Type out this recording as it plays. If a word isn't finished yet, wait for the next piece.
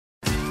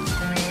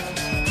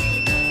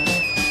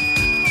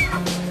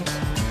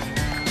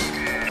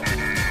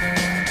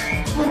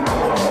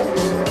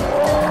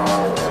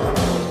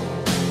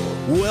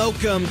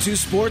Welcome to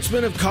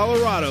Sportsman of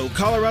Colorado,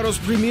 Colorado's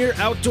premier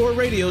outdoor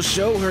radio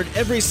show, heard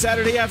every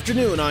Saturday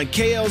afternoon on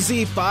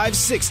KLZ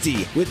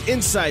 560, with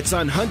insights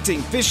on hunting,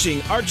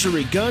 fishing,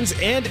 archery, guns,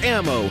 and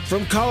ammo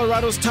from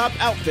Colorado's top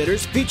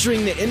outfitters,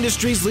 featuring the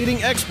industry's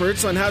leading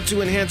experts on how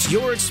to enhance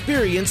your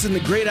experience in the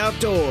great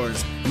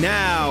outdoors.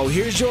 Now,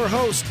 here's your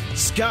host,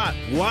 Scott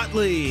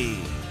Watley.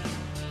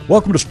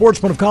 Welcome to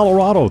Sportsman of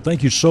Colorado.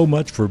 Thank you so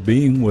much for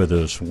being with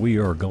us. We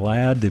are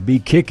glad to be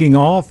kicking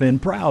off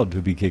and proud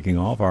to be kicking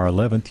off our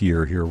 11th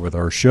year here with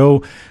our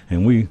show,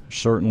 and we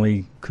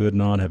certainly could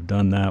not have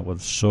done that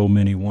with so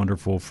many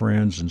wonderful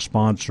friends and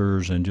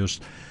sponsors, and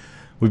just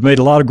we've made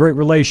a lot of great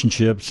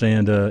relationships,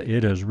 and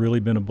it has really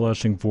been a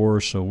blessing for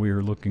us. So we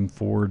are looking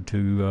forward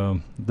to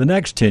the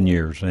next 10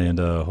 years, and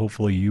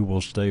hopefully you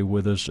will stay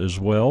with us as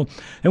well.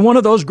 And one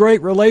of those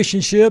great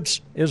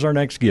relationships is our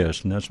next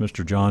guest, and that's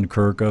Mr. John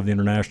Kirk of the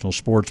International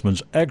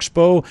Sportsman's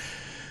Expo.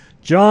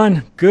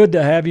 John, good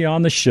to have you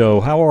on the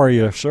show. How are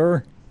you,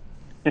 sir?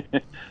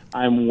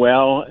 I'm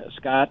well,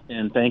 Scott,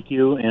 and thank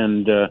you.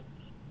 And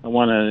I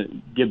want to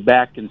give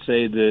back and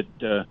say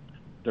that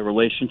the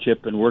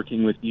relationship and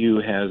working with you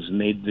has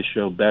made the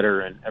show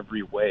better in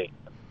every way.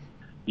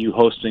 You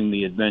hosting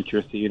the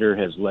Adventure Theater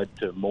has led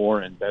to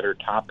more and better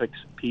topics,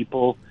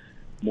 people,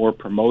 more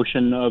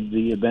promotion of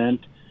the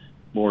event,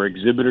 more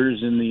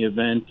exhibitors in the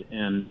event,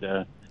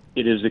 and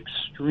it is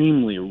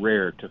extremely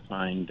rare to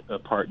find a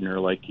partner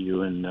like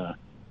you, and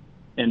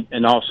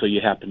also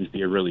you happen to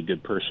be a really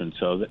good person,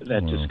 so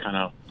that just kind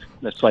of,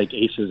 that's like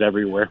aces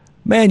everywhere.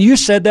 Man, you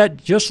said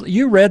that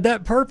you read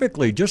that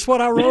perfectly, just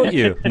what I wrote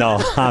you.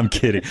 No, I'm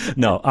kidding.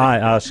 No,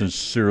 I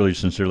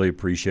sincerely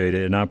appreciate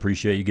it, and I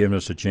appreciate you giving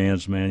us a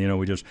chance, man. You know,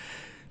 we just,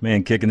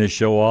 kicking this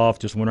show off,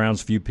 just went around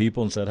to a few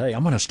people and said, hey,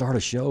 I'm going to start a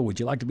show. Would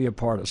you like to be a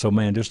part of it? So,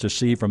 man, just to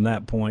see from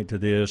that point to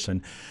this,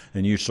 and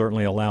you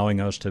certainly allowing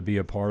us to be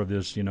a part of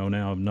this,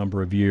 now a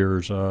number of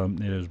years,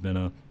 it has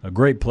been a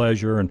great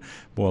pleasure. And,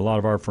 boy, a lot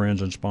of our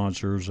friends and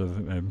sponsors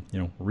have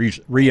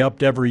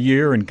re-upped every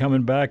year and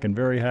coming back and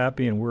very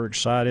happy, and we're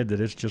excited that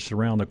it's just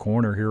around the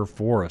corner here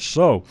for us.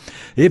 So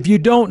if you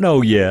don't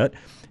know yet,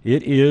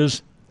 it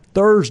is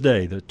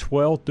Thursday, the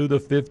 12th through the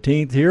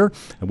 15th here,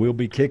 and we'll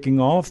be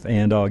kicking off,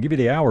 and I'll give you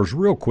the hours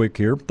real quick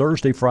here.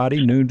 Thursday,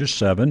 Friday, noon to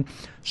 7,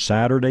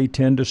 Saturday,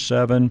 10 to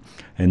 7,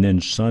 and then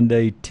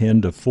Sunday,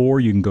 10 to 4.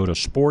 You can go to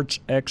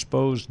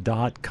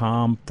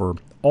sportsexpos.com for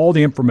all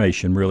the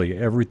information, really.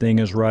 Everything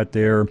is right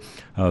there.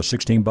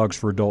 $16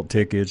 for adult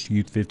tickets,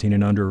 youth 15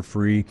 and under are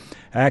free.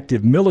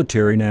 Active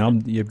military now,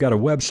 you've got a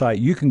website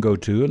you can go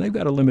to, and they've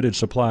got a limited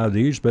supply of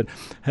these, but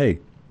hey,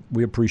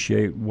 we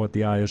appreciate what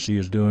the ISC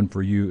is doing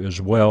for you as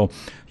well.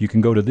 You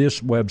can go to this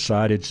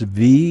website. It's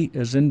V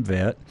as in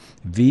vet,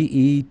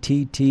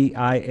 vettix.org,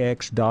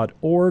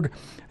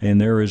 and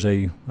there is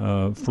a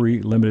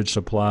free limited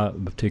supply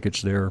of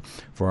tickets there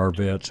for our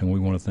vets, and we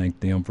want to thank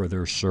them for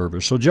their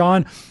service. So,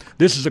 John,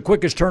 this is the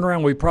quickest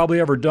turnaround we've probably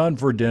ever done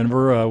for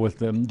Denver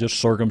with just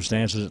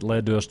circumstances that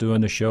led to us doing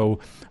the show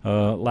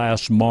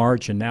last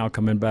March, and now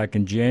coming back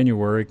in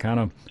January. Kind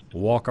of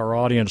walk our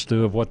audience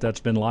through of what that's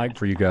been like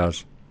for you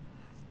guys.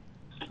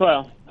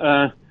 Well,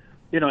 after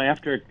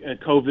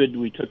COVID,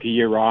 we took a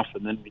year off,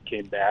 and then we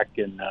came back,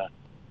 and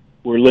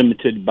we're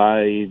limited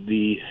by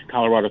the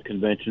Colorado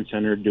Convention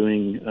Center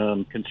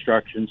doing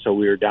construction, so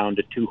we were down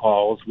to 2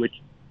 halls, which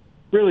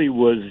really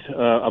was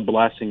a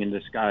blessing in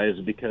disguise,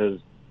 because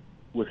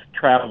with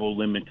travel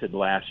limited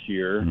last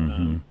year,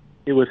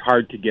 it was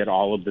hard to get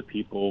all of the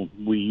people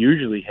we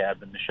usually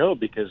have in the show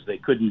because they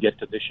couldn't get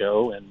to the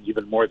show, and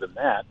even more than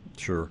that,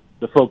 sure,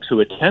 the folks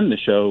who attend the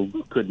show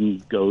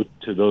couldn't go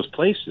to those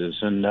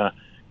places, and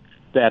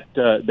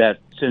that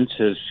since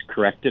has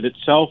corrected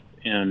itself,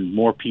 and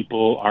more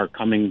people are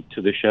coming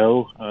to the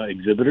show,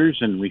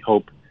 exhibitors, and we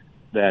hope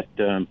that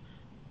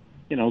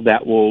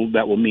that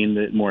will mean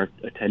that more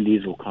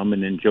attendees will come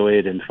and enjoy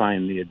it and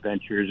find the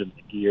adventures and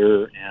the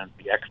gear and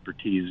the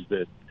expertise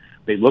that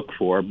they look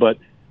for. But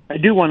I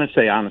do want to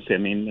say honestly,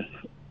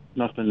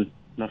 nothing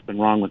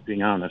wrong with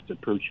being honest.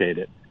 Appreciate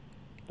it.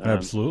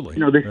 Absolutely.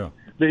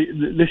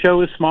 The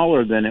show is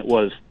smaller than it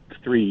was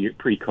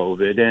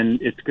pre-COVID, and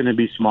it's going to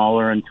be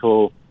smaller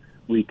until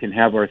we can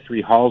have our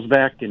 3 halls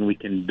back and we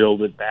can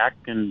build it back,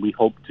 and we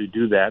hope to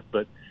do that.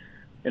 But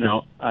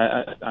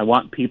I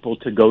want people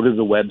to go to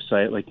the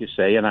website, like you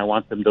say, and I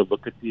want them to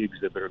look at the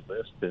exhibitor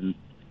list, and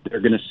they're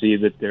going to see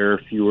that there are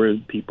fewer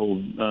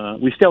people.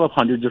 We still have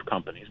hundreds of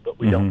companies, but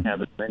we don't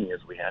have as many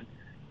as we had.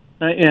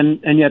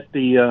 And yet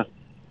the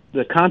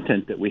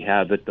content that we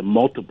have at the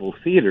multiple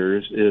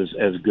theaters is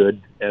as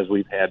good as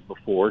we've had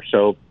before.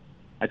 So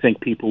I think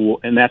people will,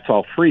 and that's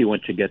all free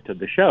once you get to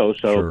the show.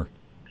 So,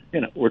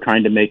 sure, we're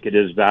trying to make it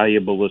as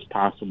valuable as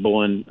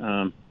possible.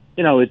 And,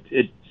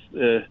 it's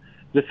the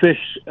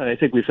fish, I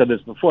think we've said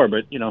this before,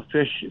 but,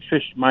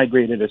 fish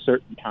migrate at a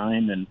certain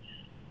time, and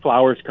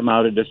flowers come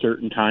out at a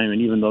certain time.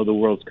 And even though the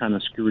world's kind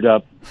of screwed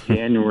up,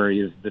 January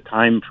is the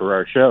time for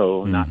our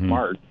show, not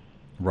March.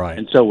 Right.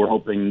 And so we're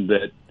hoping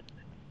that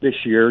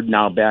this year,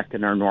 now back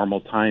in our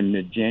normal time,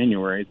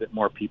 mid-January, that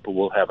more people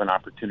will have an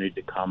opportunity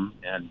to come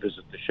and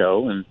visit the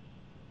show. And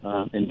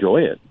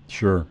enjoy it.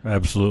 Sure,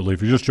 absolutely.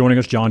 If you're just joining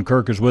us, John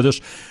Kirk is with us,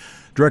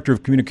 Director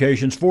of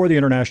Communications for the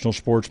International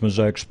Sportsman's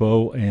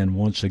Expo. And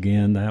once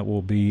again, that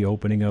will be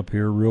opening up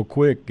here real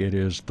quick. It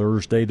is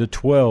Thursday the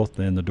 12th,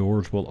 and the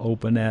doors will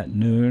open at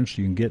noon,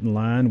 so you can get in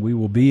line. We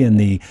will be in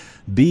the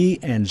B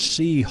and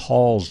C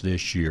halls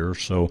this year,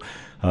 so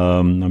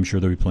I'm sure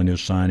there'll be plenty of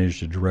signage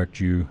to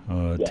direct you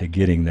to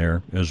getting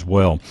there as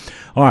well.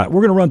 All right, we're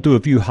going to run through a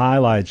few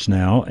highlights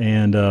now,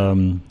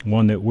 and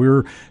one that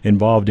we're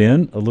involved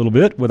in a little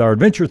bit with our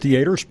Adventure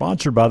Theater,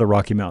 sponsored by the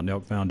Rocky Mountain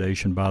Elk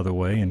Foundation, by the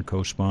way, and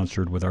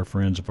co-sponsored with our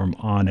friends from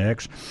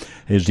OnX,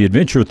 is the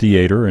Adventure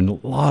Theater, and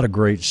a lot of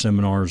great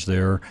seminars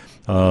there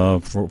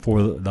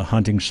for the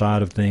hunting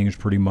side of things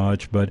pretty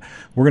much. But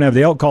we're going to have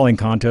the elk calling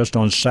contest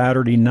on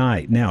Saturday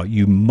night. Now,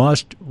 you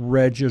must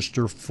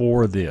register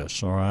for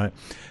this, all right?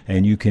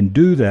 And you can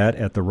do that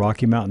at the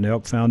Rocky Mountain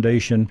Elk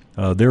Foundation.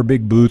 Their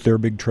big booth, their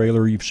big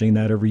trailer, you've seen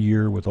that every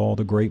year with all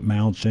the great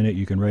mounts in it.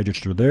 You can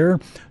register there.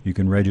 You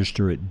can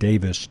register at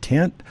Davis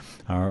Tent,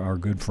 our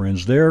good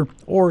friends there,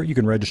 or you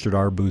can register at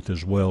our booth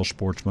as well,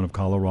 Sportsman of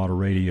Colorado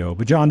Radio.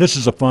 But, John, this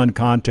is a fun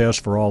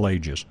contest for all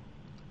ages.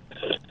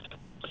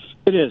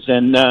 It is,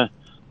 and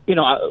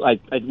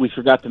we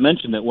forgot to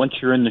mention that once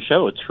you're in the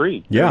show, it's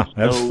free. Yeah,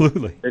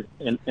 absolutely.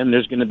 And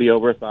there's going to be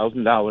over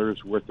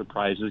 $1,000 worth of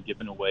prizes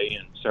given away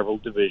in several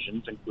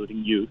divisions,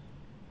 including youth.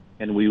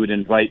 And we would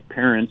invite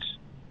parents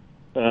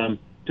to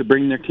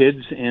bring their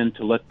kids and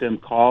to let them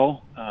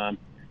call.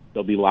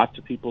 There'll be lots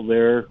of people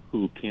there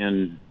who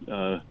can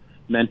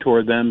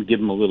mentor them, give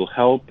them a little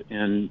help,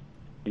 and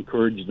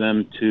encourage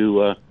them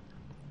to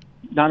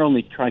not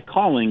only try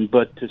calling,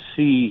 but to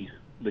see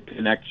the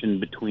connection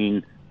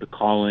between the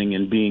calling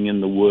and being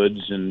in the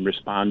woods and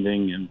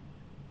responding,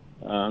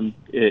 and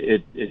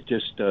it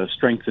just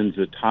strengthens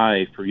the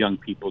tie for young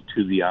people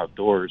to the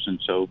outdoors,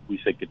 and so we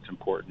think it's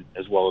important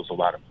as well as a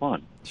lot of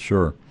fun.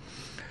 Sure.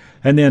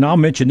 And then I'll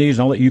mention these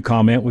and I'll let you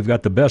comment. We've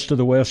got the Best of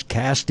the West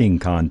casting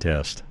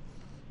contest.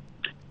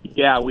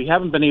 Yeah, we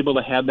haven't been able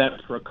to have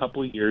that for a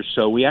couple of years,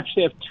 so we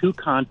actually have two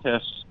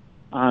contests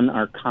on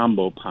our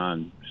combo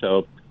pond.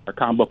 So our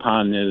combo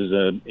pond is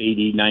a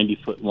 80,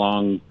 90-foot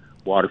long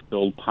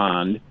water-filled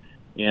pond,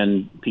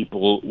 and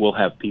we'll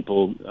have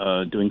people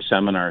doing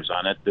seminars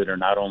on it that are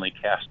not only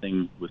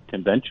casting with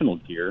conventional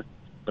gear,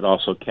 but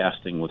also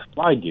casting with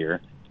fly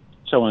gear.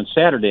 So on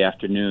Saturday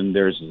afternoon,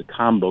 there's the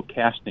combo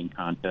casting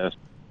contest,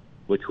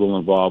 which will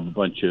involve a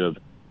bunch of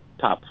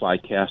top fly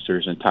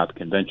casters and top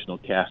conventional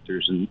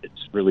casters, and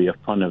it's really a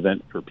fun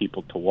event for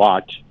people to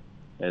watch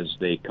as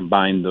they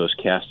combine those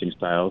casting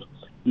styles.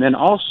 And then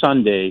all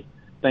Sunday,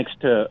 thanks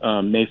to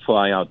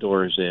Mayfly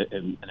Outdoors,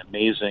 an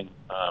amazing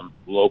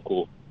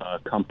local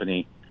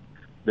company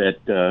that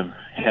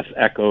has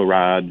Echo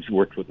Rods,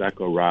 worked with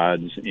Echo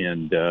Rods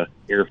and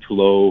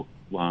Airflow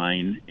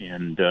Line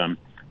and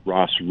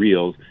Ross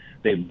Reels.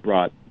 They've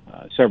brought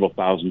several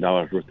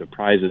 $1,000s worth of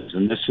prizes,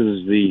 and this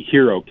is the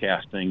hero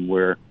casting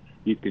where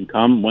you can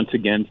come, once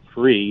again,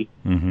 free.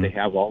 Mm-hmm. They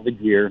have all the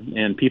gear,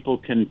 and people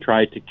can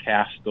try to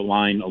cast the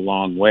line a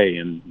long way,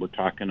 and we're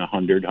talking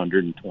 100,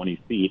 120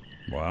 feet,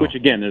 wow. Which,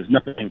 again, is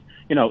nothing,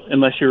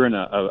 unless you're in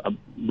a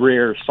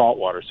rare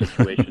saltwater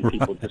situation, right.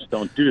 People just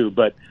don't do.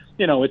 But,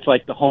 it's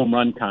like the home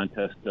run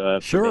contest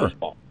for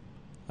baseball.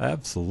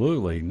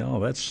 Absolutely. No,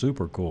 that's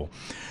super cool.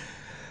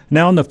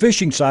 Now, on the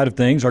fishing side of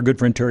things, our good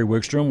friend Terry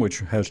Wickstrom,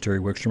 which has Terry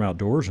Wickstrom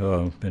Outdoors,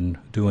 been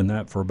doing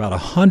that for about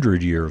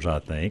 100 years, I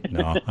think.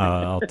 No,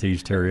 I'll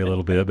tease Terry a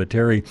little bit, but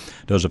Terry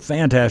does a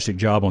fantastic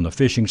job on the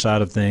fishing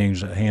side of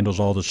things, handles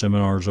all the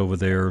seminars over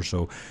there,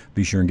 so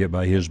be sure and get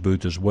by his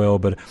booth as well.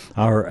 But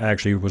I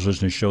actually was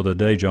listening to the show the other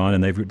day, John,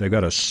 and they've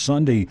got a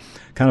Sunday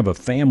kind of a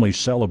family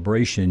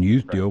celebration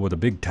youth deal with a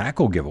big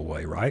tackle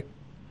giveaway, right?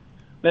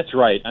 That's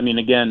right. I mean,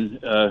 again,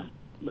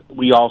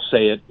 we all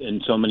say it,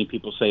 and so many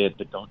people say it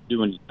that don't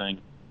do anything.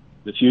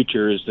 The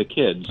future is the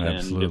kids.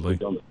 Absolutely. And if we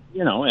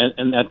don't,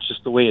 and that's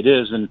just the way it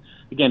is. And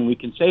again, we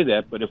can say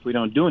that, but if we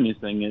don't do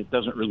anything, it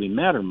doesn't really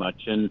matter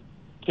much. And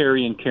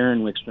Terry and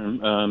Karen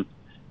Wickstrom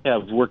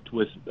have worked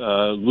with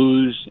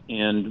Luz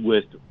and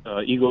with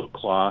Eagle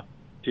Claw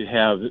to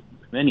have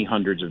many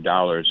hundreds of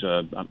dollars,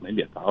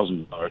 maybe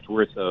 $1,000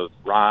 worth of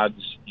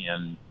rods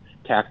and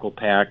tackle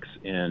packs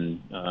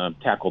and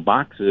tackle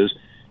boxes.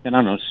 And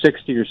I don't know,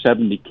 60 or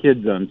 70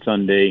 kids on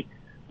Sunday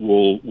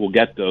will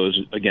get those,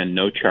 again,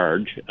 no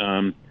charge,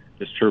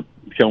 just for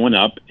showing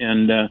up.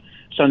 And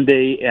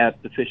Sunday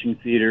at the Fishing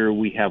Theater,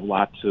 we have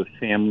lots of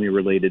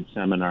family-related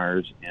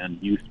seminars and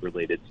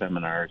youth-related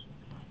seminars.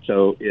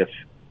 So if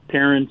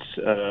parents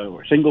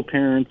or single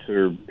parents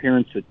or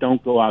parents that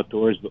don't go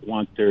outdoors but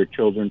want their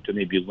children to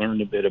maybe learn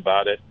a bit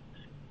about it,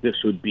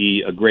 this would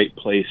be a great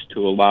place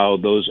to allow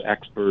those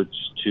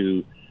experts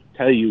to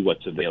tell you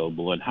what's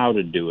available and how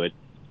to do it.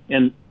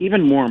 And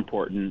even more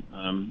important,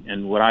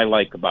 and what I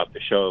like about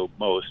the show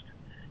most,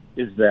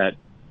 is that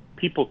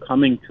people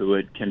coming to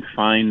it can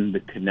find the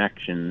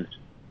connections.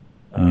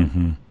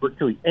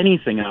 Virtually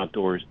anything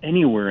outdoors,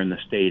 anywhere in the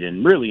state,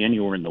 and really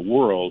anywhere in the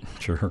world.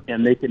 Sure.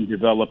 And they can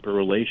develop a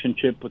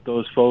relationship with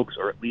those folks,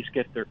 or at least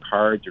get their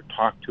cards or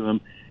talk to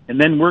them. and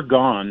then we're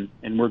gone,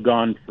 and we're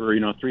gone for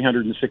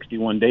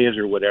 361 days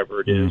or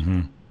whatever it is.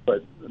 Mm-hmm.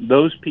 But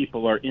those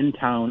people are in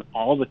town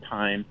all the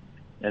time,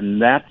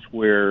 and that's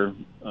where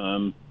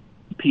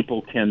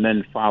people can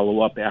then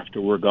follow up after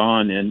we're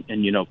gone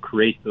and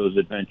create those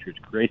adventures,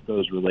 create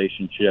those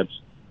relationships,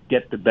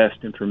 get the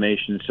best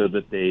information so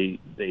that they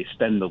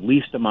spend the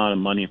least amount of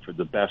money for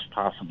the best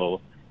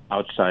possible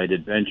outside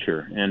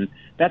adventure. And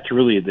that's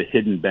really the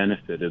hidden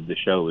benefit of the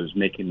show, is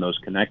making those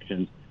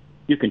connections.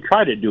 You can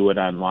try to do it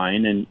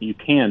online, and you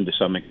can to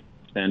some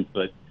extent,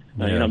 but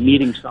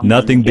meeting someone,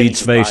 nothing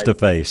beats face to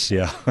face.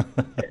 Yeah,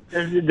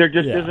 there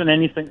just isn't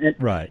anything.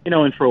 Right.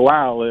 And for a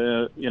while,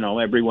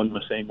 everyone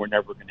was saying we're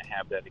never going to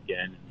have that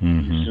again.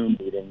 Mm-hmm. Zoom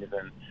meetings,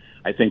 and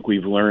I think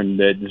we've learned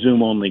that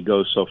Zoom only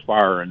goes so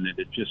far, and that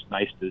it's just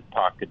nice to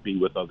talk and be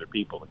with other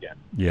people again.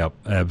 Yep,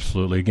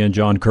 absolutely. Again,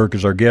 John Kirk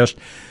is our guest,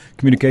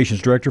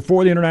 Communications Director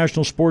for the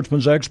International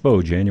Sportsman's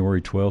Expo,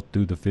 January 12th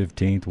through the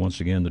 15th. Once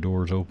again, the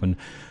doors open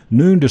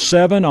noon to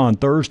 7 on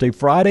Thursday,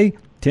 Friday,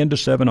 10 to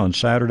 7 on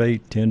Saturday,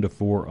 10 to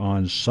 4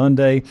 on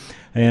Sunday.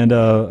 And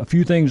a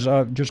few things,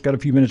 I've just got a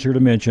few minutes here to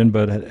mention,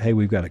 but hey,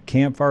 we've got a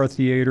campfire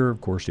theater, of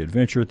course, the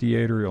adventure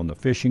theater on the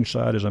fishing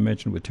side, as I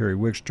mentioned, with Terry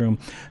Wickstrom.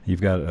 You've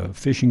got a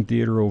fishing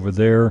theater over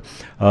there.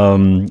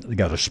 They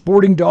got a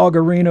sporting dog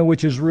arena,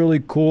 which is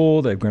really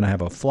cool. They're going to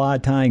have a fly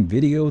tying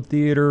video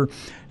theater.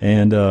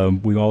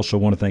 And we also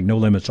want to thank No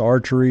Limits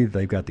Archery.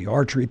 They've got the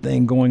archery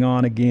thing going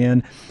on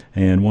again.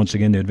 And once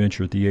again, the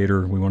Adventure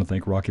Theater. We want to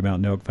thank Rocky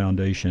Mountain Elk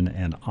Foundation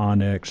and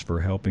Onyx for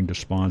helping to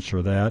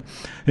sponsor that.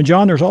 And,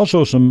 John, there's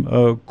also some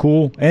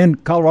cool,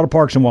 and Colorado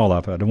Parks and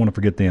Wildlife. I don't want to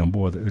forget them.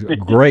 Boy,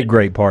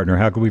 great partner.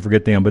 How could we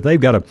forget them? But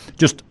they've got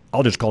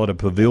I'll just call it a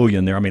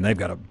pavilion there. I mean, they've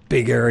got a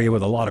big area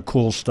with a lot of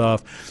cool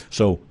stuff.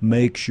 So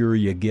make sure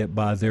you get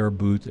by their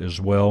booth as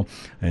well.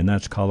 And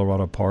that's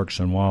Colorado Parks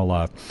and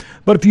Wildlife.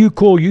 But a few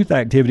cool youth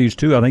activities,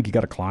 too. I think you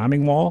got a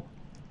climbing wall.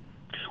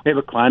 We have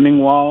a climbing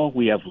wall.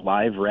 We have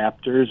live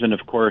raptors. And,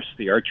 of course,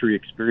 the archery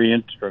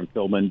experience from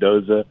Phil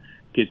Mendoza.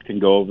 Kids can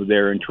go over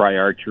there and try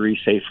archery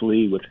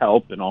safely with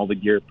help and all the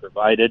gear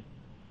provided.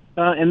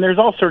 And there's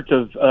all sorts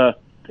of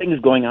things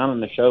going on in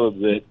the show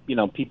that,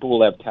 people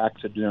will have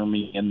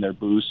taxidermy in their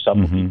booths.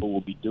 Some Mm-hmm. people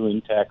will be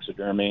doing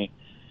taxidermy.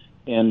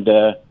 And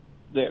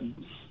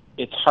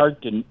it's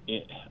hard to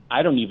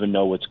I don't even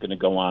know what's going to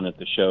go on at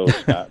the show,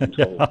 Scott,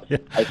 until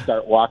I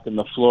start walking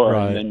the floor,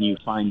 right. And then you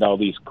find all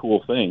these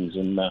cool things.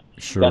 And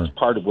Sure. That's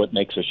part of what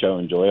makes a show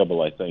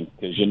enjoyable, I think,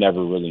 because you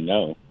never really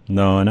know.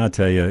 No, and I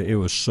tell you, it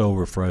was so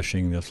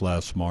refreshing this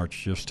last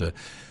March just to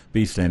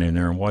be standing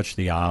there and watch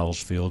the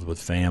aisles filled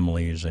with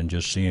families and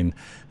just seeing,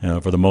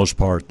 for the most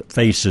part,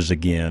 faces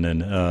again and,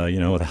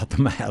 without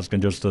the mask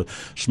and just the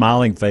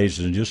smiling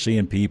faces and just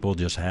seeing people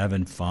just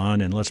having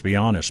fun and, let's be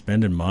honest,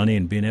 spending money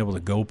and being able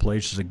to go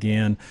places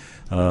again.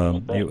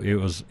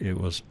 It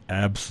was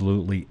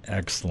absolutely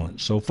excellent.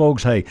 So,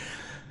 folks, hey,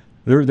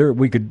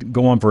 we could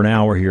go on for an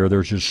hour here.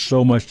 There's just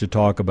so much to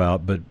talk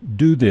about, but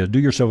do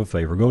yourself a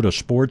favor. Go to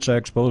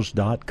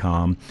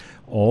sportsexpos.com.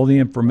 All the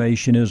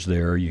information is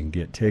there. You can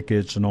get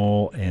tickets and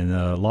all, and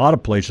a lot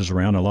of places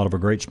around, a lot of our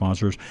great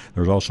sponsors.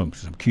 There's also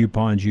some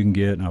coupons you can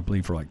get, and I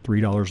believe for like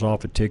 $3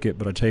 off a ticket.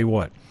 But I tell you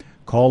what,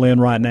 call in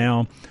right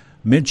now,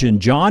 mention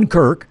John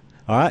Kirk.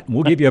 All right,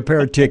 we'll give you a pair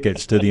of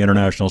tickets to the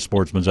International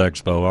Sportsman's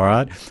Expo, all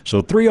right?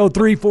 So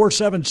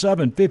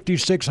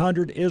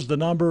 303-477-5600 is the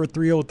number,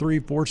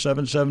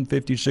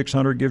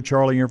 303-477-5600. Give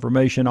Charlie your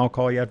information. I'll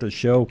call you after the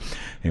show,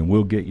 and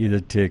we'll get you the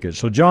tickets.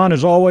 So, John,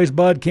 as always,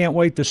 bud, can't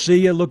wait to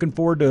see you. Looking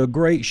forward to a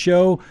great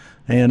show,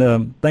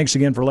 and thanks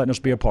again for letting us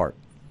be a part.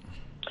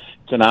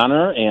 It's an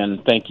honor,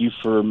 and thank you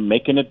for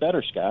making it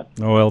better, Scott.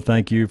 Oh, well,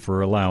 thank you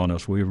for allowing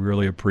us. We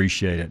really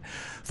appreciate it.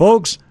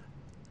 Folks,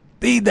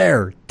 be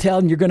there.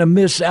 Telling you're going to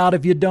miss out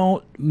if you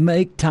don't.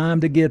 Make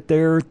time to get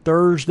there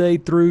Thursday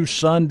through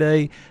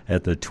Sunday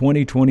at the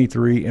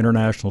 2023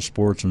 International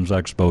Sportsman's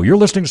Expo. You're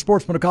listening to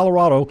Sportsman of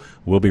Colorado.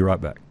 We'll be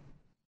right back.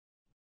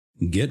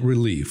 Get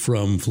relief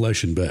from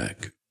Flesh and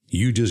Beck.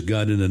 You just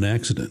got in an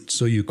accident,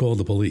 so you call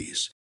the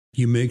police.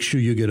 You make sure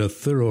you get a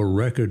thorough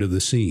record of the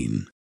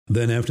scene.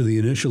 Then after the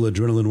initial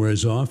adrenaline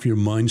wears off, your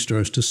mind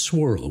starts to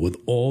swirl with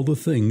all the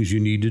things you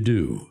need to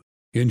do.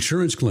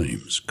 Insurance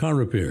claims, car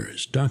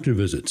repairs, doctor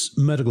visits,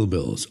 medical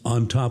bills,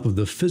 on top of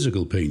the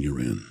physical pain you're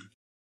in.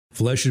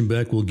 Flesh and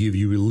Beck will give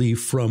you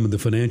relief from the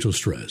financial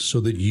stress so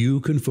that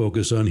you can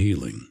focus on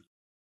healing.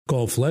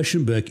 Call Flesh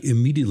and Beck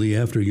immediately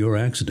after your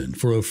accident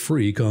for a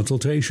free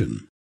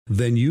consultation.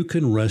 Then you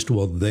can rest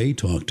while they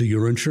talk to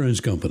your insurance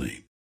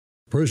company.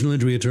 Personal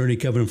injury attorney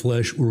Kevin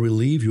Flesh will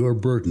relieve your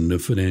burden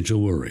of financial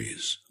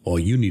worries. All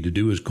you need to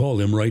do is call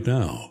him right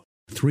now.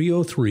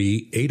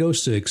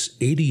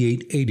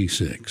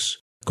 303-806-8886.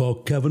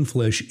 Call Kevin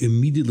Flesh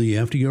immediately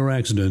after your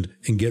accident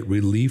and get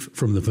relief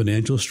from the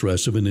financial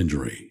stress of an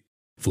injury.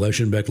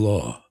 Flesh and Beck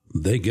Law.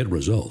 They get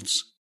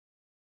results.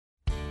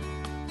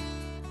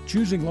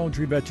 Choosing Lone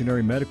Tree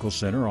Veterinary Medical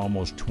Center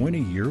almost 20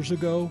 years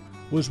ago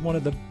was one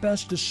of the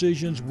best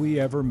decisions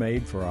we ever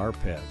made for our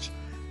pets.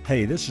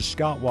 Hey, this is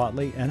Scott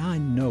Watley, and I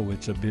know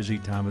it's a busy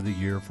time of the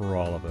year for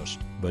all of us,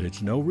 but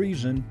it's no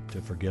reason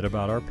to forget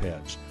about our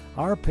pets.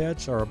 Our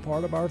pets are a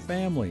part of our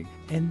family,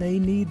 and they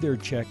need their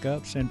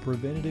checkups and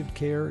preventative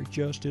care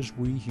just as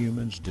we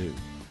humans do.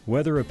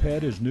 Whether a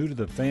pet is new to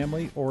the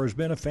family or has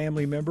been a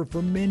family member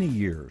for many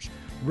years,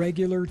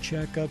 regular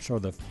checkups are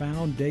the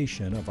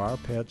foundation of our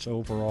pet's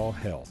overall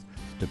health.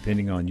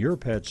 Depending on your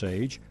pet's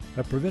age,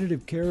 a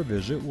preventative care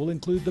visit will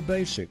include the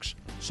basics,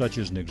 such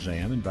as an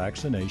exam and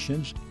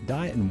vaccinations,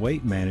 diet and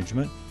weight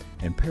management,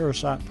 and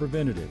parasite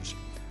preventatives.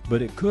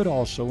 But it could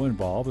also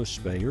involve a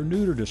spay or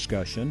neuter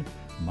discussion,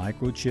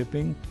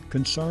 microchipping,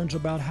 concerns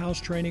about house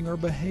training, or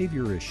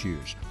behavior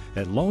issues.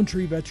 At Lone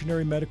Tree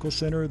Veterinary Medical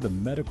Center, the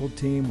medical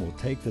team will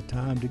take the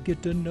time to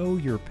get to know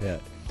your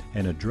pet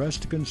and address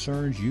the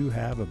concerns you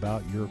have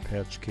about your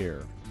pet's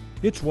care.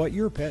 It's what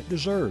your pet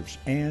deserves,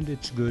 and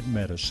it's good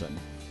medicine.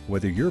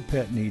 Whether your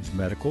pet needs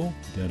medical,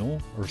 dental,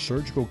 or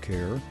surgical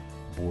care,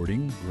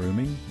 boarding,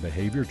 grooming,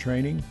 behavior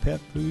training, pet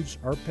foods,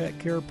 or pet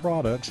care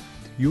products,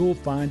 you'll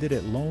find it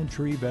at Lone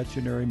Tree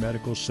Veterinary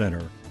Medical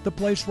Center, the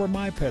place where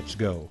my pets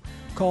go.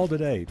 Call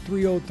today,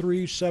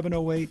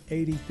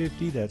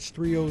 303-708-8050. That's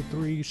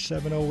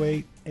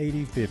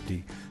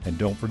 303-708-8050. And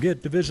don't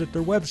forget to visit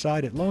their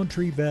website at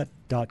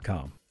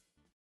lonetreevet.com.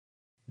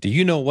 Do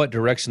you know what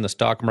direction the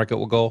stock market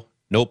will go?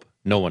 Nope,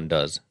 no one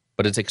does.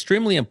 But it's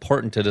extremely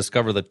important to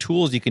discover the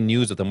tools you can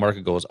use if the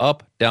market goes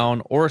up,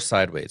 down, or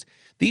sideways.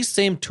 These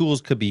same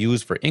tools could be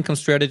used for income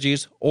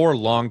strategies or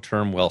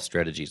long-term wealth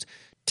strategies.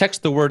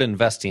 Text the word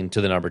investing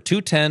to the number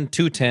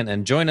 210-210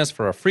 and join us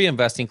for a free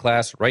investing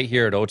class right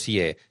here at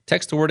OTA.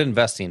 Text the word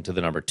investing to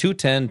the number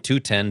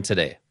 210-210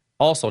 today.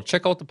 Also,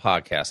 check out the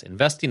podcast,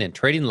 Investing and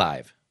Trading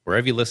Live,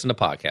 wherever you listen to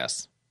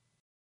podcasts.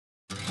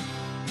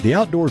 The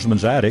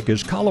Outdoorsman's Attic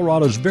is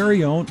Colorado's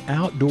very own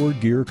outdoor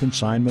gear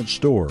consignment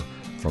store.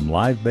 From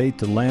live bait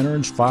to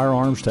lanterns,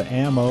 firearms to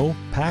ammo,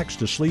 packs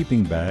to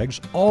sleeping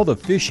bags, all the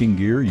fishing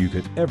gear you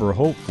could ever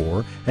hope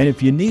for. And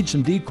if you need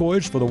some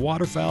decoys for the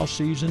waterfowl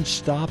season,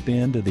 stop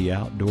into the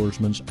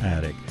Outdoorsman's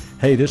Attic.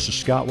 Hey, this is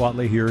Scott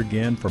Watley here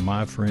again for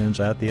my friends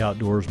at the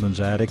Outdoorsman's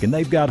Attic, and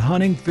they've got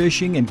hunting,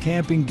 fishing, and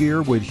camping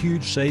gear with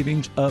huge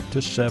savings up to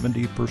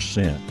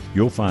 70%.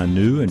 You'll find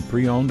new and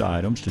pre-owned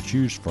items to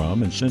choose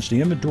from, and since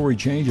the inventory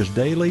changes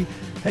daily,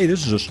 hey,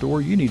 this is a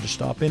store you need to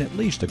stop in at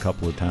least a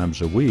couple of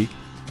times a week.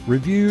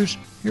 Reviews,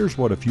 here's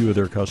what a few of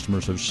their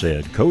customers have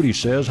said. Cody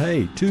says,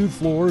 hey, 2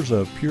 floors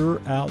of pure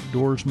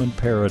outdoorsman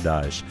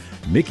paradise.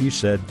 Mickey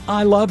said,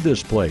 I love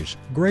this place.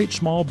 Great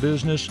small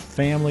business,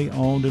 family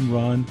owned and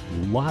run,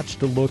 lots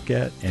to look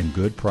at, and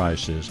good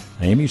prices.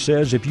 Amy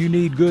says, if you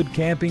need good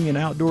camping and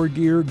outdoor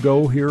gear,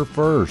 go here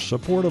first.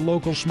 Support a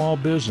local small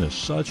business.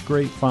 Such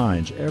great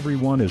finds.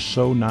 Everyone is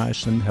so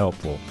nice and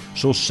helpful.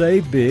 So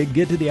save big.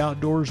 Get to the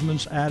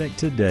Outdoorsman's Attic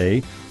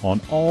today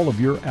on all of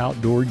your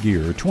outdoor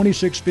gear.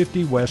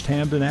 2650 West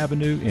Hampden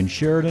Avenue in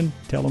Sheridan.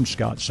 Tell them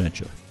Scott sent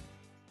you.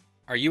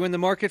 Are you in the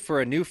market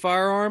for a new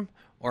firearm,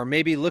 or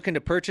maybe looking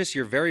to purchase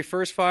your very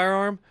first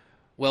firearm?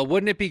 Well,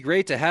 wouldn't it be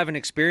great to have an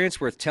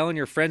experience worth telling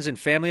your friends and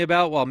family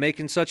about while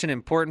making such an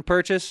important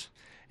purchase?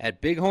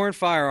 At Bighorn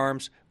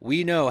Firearms,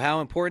 we know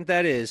how important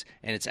that is,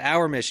 and it's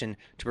our mission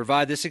to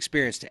provide this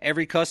experience to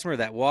every customer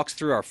that walks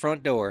through our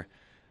front door.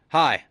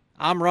 Hi,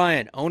 I'm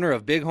Ryan, owner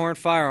of Bighorn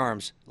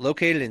Firearms,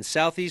 located in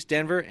Southeast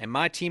Denver, and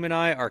my team and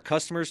I are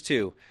customers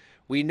too.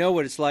 We know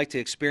what it's like to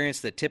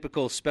experience the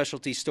typical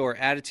specialty store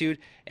attitude,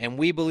 and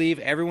we believe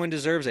everyone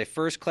deserves a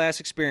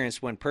first-class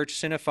experience when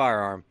purchasing a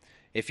firearm.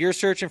 If you're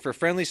searching for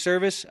friendly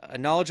service, a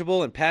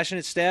knowledgeable and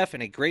passionate staff,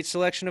 and a great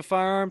selection of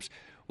firearms,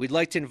 we'd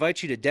like to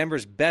invite you to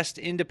Denver's best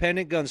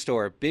independent gun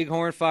store,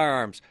 Bighorn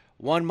Firearms,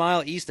 1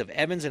 mile east of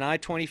Evans and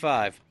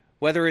I-25.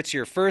 Whether it's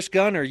your first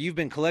gun or you've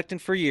been collecting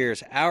for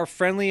years, our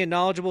friendly and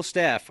knowledgeable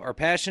staff are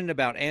passionate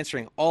about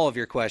answering all of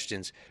your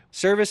questions.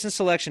 Service and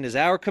selection is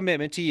our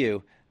commitment to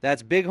you.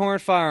 That's Bighorn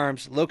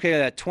Firearms,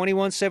 located at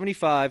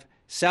 2175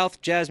 South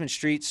Jasmine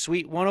Street,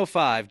 Suite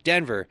 105,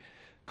 Denver.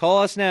 Call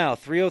us now,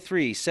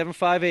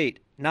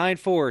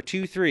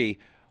 303-758-9423,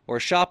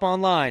 or shop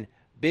online,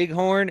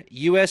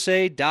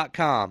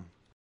 bighornusa.com.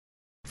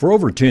 For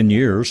over 10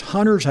 years,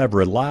 hunters have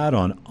relied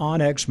on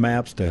onX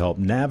Maps to help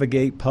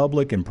navigate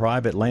public and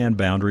private land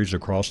boundaries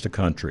across the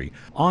country.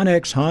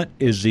 onX Hunt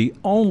is the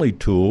only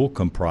tool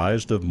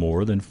comprised of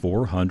more than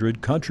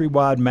 400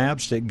 countrywide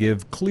maps that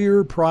give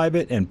clear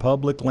private and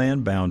public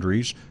land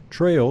boundaries,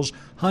 trails,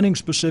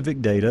 hunting-specific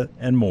data,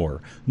 and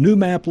more. New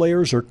map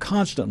layers are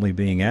constantly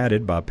being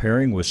added by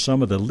pairing with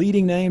some of the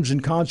leading names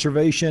in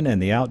conservation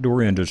and the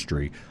outdoor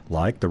industry,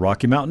 like the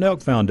Rocky Mountain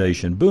Elk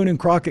Foundation, Boone and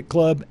Crockett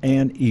Club,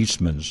 and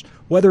Eastman's.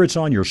 Whether it's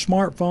on your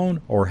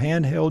smartphone or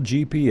handheld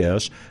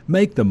GPS,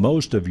 make the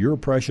most of your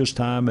precious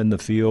time in the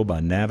field by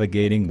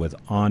navigating with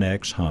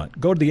onX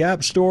Hunt. Go to the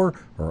App Store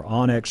or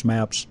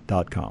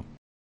onxmaps.com.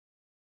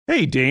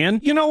 Hey,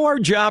 Dan, you know, our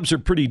jobs are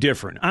pretty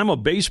different. I'm a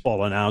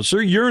baseball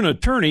announcer. You're an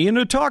attorney and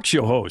a talk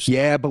show host.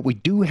 Yeah, but we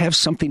do have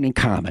something in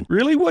common.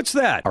 Really? What's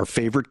that? Our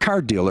favorite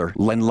car dealer,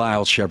 Len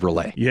Lyle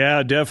Chevrolet.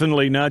 Yeah,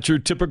 definitely not your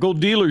typical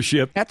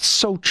dealership. That's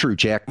so true,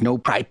 Jack.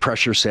 No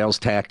high-pressure sales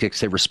tactics.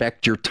 They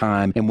respect your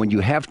time. And when you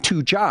have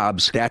two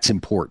jobs, that's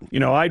important. You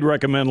know, I'd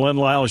recommend Len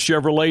Lyle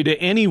Chevrolet to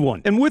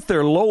anyone. And with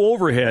their low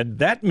overhead,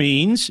 that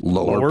means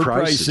lower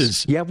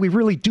prices. Yeah, we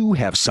really do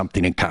have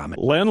something in common.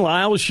 Len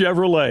Lyle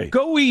Chevrolet.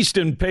 Go east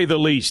and pay the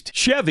least.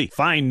 Chevy,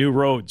 find new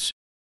roads.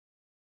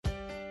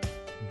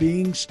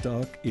 Being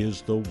stuck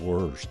is the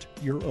worst.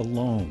 You're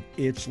alone.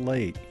 It's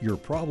late. You're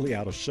probably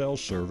out of cell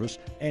service,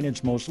 and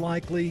it's most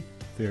likely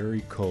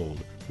very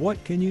cold.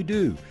 What can you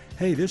do?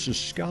 Hey, this is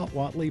Scott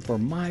Watley for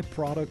my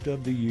product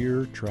of the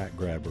year, Track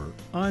Grabber.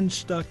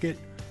 Unstuck it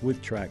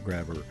with Track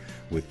Grabber.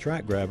 With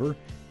Track Grabber,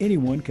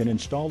 anyone can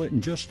install it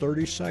in just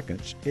 30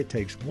 seconds. It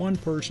takes one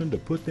person to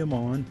put them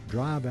on,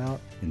 drive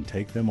out, and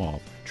take them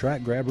off.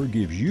 Track Grabber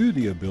gives you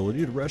the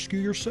ability to rescue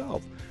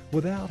yourself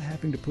without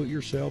having to put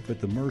yourself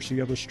at the mercy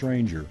of a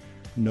stranger.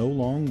 No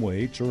long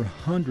waits or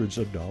hundreds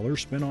of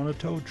dollars spent on a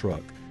tow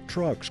truck.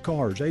 Trucks,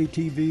 cars,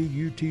 ATV,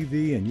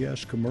 UTV, and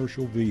yes,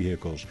 commercial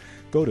vehicles.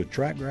 Go to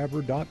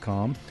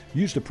TrackGrabber.com,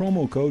 use the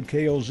promo code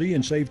KLZ,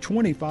 and save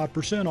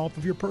 25% off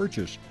of your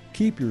purchase.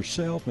 Keep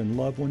yourself and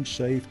loved ones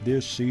safe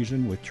this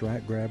season with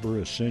Track Grabber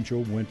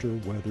Essential Winter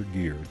Weather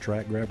Gear.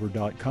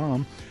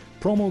 TrackGrabber.com,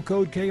 promo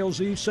code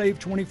KLZ, save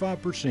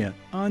 25%.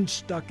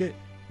 Unstuck it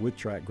with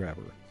Track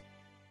Grabber.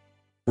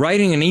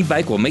 Riding an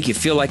e-bike will make you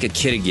feel like a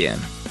kid again.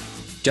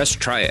 Just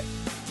try it.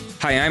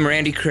 Hi, I'm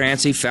Randy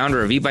Crancy,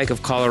 founder of E-Bike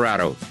of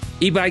Colorado.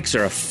 E-bikes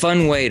are a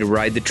fun way to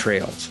ride the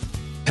trails.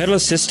 Pedal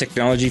assist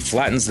technology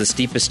flattens the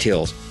steepest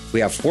hills. We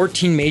have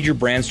 14 major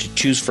brands to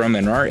choose from,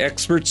 and our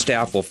expert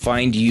staff will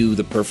find you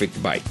the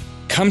perfect bike.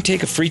 Come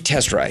take a free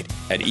test ride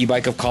at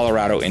E-Bike of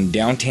Colorado in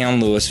downtown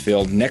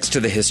Louisville next to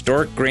the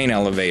historic grain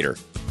elevator.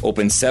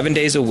 Open 7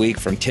 days a week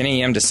from 10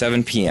 a.m. to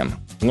 7 p.m.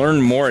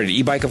 Learn more at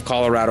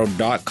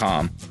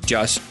ebikeofcolorado.com.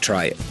 Just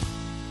try it.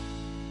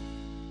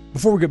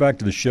 Before we get back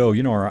to the show,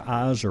 you know, our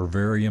eyes are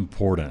very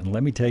important. And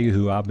let me tell you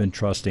who I've been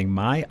trusting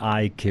my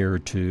eye care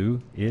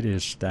to. It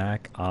is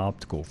Stack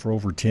Optical. For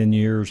over 10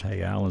 years,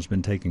 hey, Alan's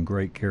been taking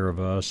great care of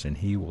us, and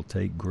he will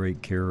take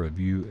great care of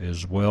you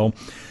as well.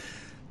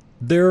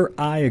 Their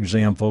eye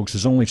exam, folks,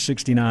 is only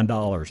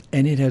 $69,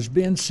 and it has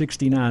been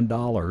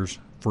 $69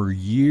 for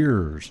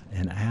years.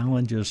 And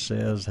Alan just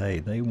says, hey,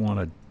 they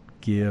want to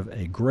give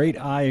a great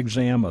eye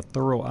exam, a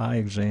thorough eye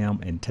exam,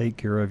 and take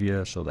care of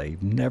you, so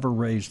they've never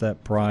raised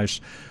that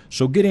price.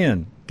 So get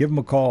in. Give them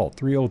a call,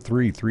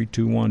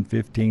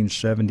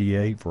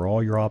 303-321-1578 for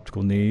all your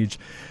optical needs.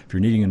 If you're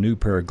needing a new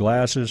pair of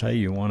glasses, hey,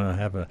 you want to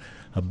have a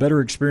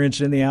better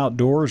experience in the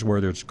outdoors,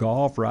 whether it's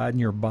golf, riding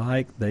your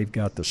bike, they've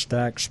got the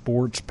Stack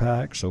Sports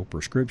Pack, so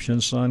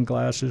prescription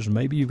sunglasses.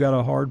 Maybe you've got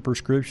a hard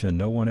prescription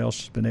no one else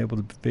has been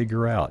able to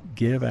figure out.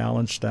 Give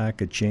Alan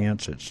Stack a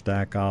chance at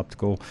Stack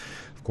Optical.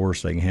 Of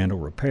course, they can handle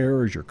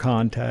repairs, your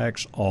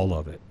contacts, all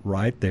of it,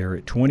 right there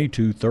at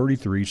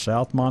 2233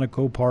 South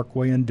Monaco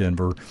Parkway in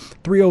Denver.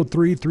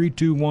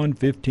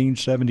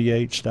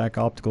 303-321-1578.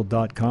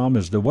 StackOptical.com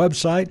is the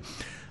website.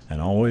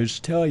 And I always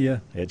tell you,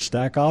 at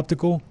Stack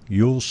Optical,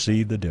 you'll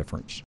see the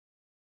difference.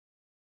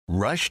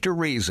 Rush to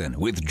Reason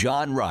with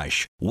John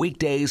Rush.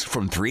 Weekdays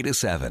from 3 to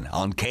 7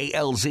 on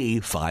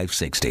KLZ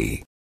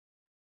 560.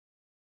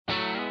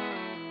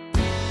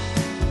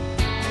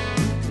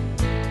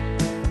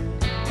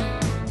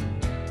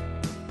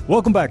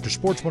 Welcome back to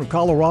Sportsman of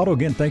Colorado.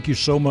 Again, thank you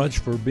so much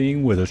for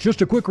being with us.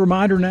 Just a quick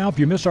reminder now, if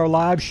you miss our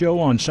live show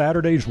on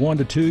Saturdays 1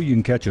 to 2, you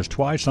can catch us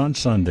twice on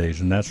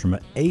Sundays, and that's from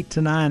 8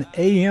 to 9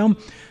 a.m.,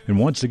 and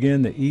once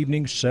again, the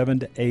evening,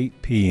 7 to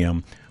 8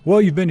 p.m.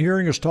 Well, you've been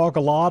hearing us talk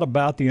a lot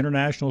about the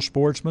International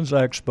Sportsman's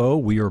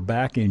Expo. We are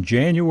back in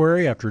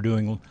January after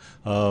doing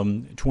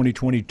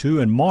 2022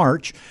 in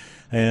March,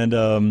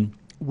 and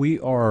we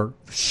are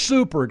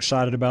super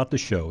excited about the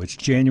show. It's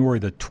January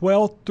the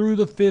 12th through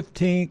the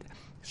 15th.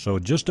 So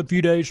just a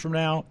few days from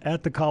now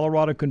at the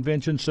Colorado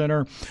Convention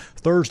Center.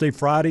 Thursday,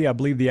 Friday, I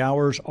believe the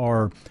hours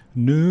are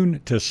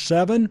noon to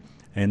 7,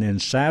 and then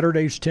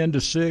Saturdays 10 to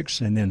 6,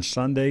 and then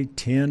Sunday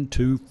 10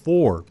 to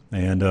 4.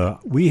 And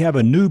we have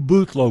a new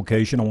booth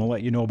location I want to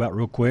let you know about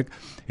real quick.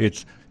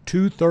 It's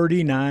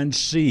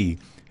 239C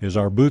is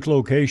our booth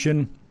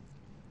location.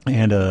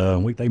 And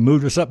they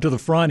moved us up to the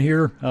front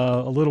here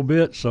a little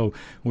bit, so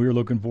we're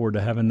looking forward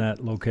to having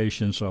that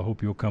location. So I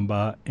hope you'll come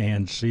by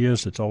and see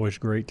us. It's always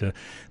great to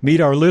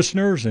meet our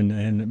listeners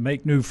and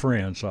make new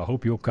friends. So I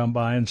hope you'll come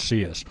by and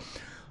see us.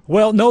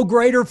 Well, no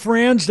greater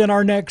friends than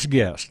our next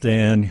guest.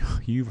 And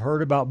you've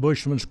heard about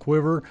Bushman's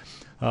Quiver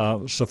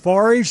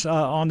Safaris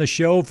on the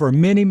show for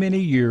many, many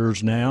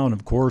years now. And,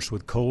 of course,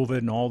 with COVID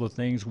and all the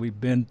things we've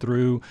been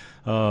through,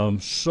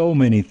 so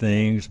many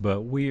things.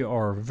 But we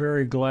are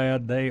very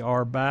glad they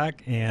are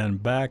back,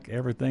 and back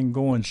everything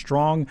going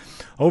strong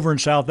over in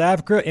South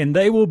Africa. And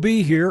they will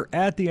be here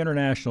at the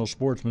International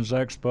Sportsman's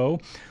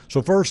Expo.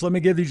 So first, let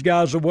me give these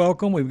guys a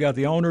welcome. We've got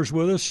the owners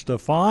with us.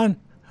 Stefan,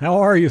 how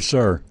are you,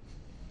 sir?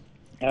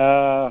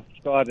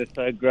 Scott, it's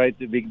so great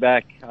to be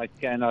back. I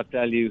cannot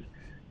tell you.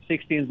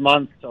 16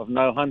 months of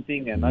no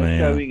hunting and no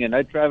showing and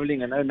no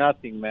traveling and no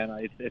nothing,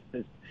 man.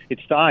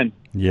 It's time.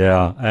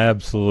 Yeah,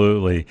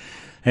 absolutely.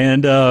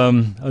 And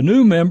a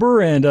new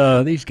member,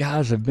 and these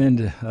guys have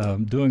been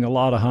doing a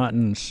lot of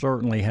hunting,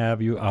 certainly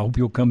have you. I hope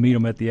you'll come meet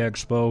them at the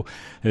expo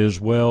as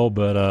well.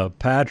 But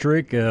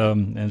Patrick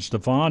and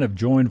Stefan have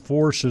joined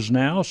forces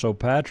now. So,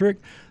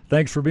 Patrick,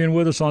 thanks for being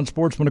with us on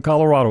Sportsman of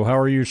Colorado. How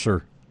are you,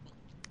 sir?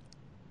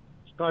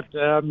 Scott,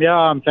 yeah,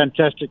 I'm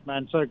fantastic,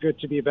 man. So good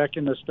to be back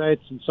in the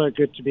States and so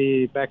good to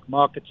be back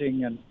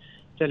marketing and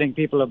telling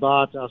people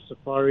about our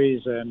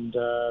safaris. And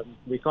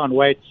we can't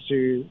wait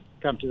to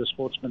come to the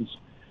Sportsman's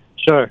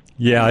show.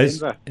 Yeah,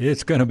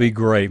 it's going to be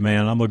great,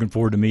 man. I'm looking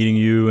forward to meeting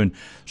you, and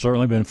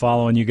certainly been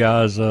following you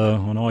guys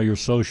on all your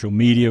social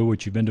media,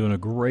 which you've been doing a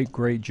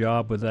great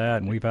job with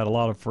that. And we've had a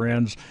lot of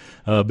friends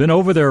been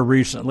over there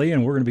recently,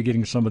 and we're going to be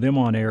getting some of them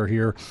on air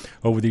here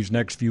over these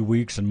next few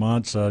weeks and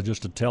months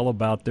just to tell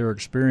about their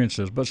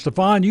experiences. But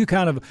Stefan, you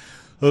kind of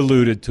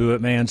alluded to it,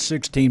 man.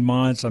 16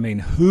 months. I mean,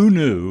 who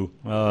knew?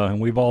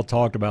 And we've all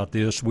talked about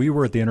this. We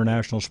were at the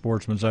International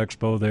Sportsman's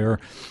Expo there.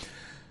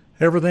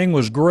 Everything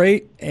was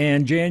great,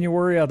 and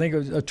January, I think it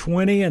was a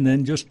 20, and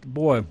then just,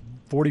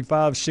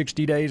 45,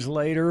 60 days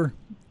later,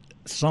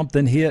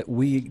 something hit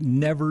we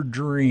never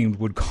dreamed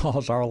would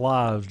cause our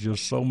lives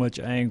just so much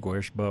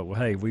anguish. But,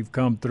 hey, we've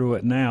come through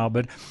it now.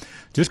 But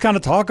just kind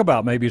of talk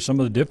about maybe some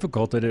of the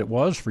difficulty that it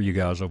was for you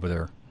guys over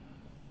there.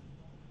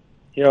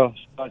 Yeah,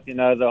 but,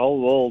 the whole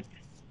world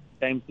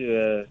came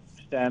to a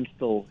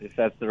standstill, if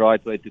that's the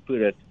right way to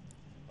put it.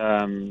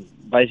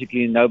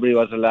 Basically, nobody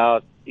was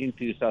allowed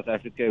into South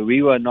Africa.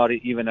 We were not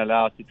even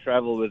allowed to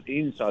travel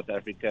within South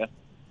Africa.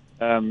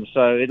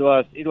 So it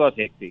was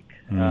hectic.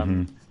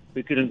 Mm-hmm.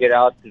 We couldn't get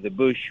out to the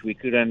bush. We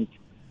couldn't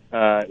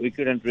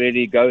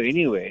really go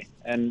anywhere.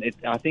 And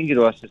I think it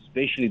was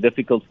especially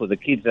difficult for the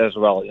kids as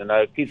well.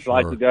 Kids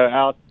like to go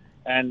out,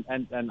 and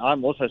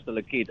I'm also still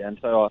a kid, and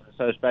so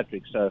is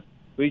Patrick. So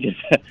we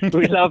just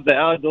we love the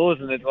outdoors,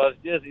 and it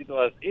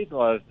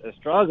was a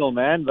struggle,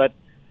 man. But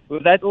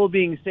with that all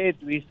being said,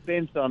 we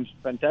spent some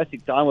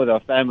fantastic time with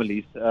our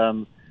families.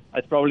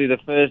 It's probably the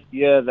first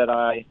year that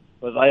I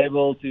was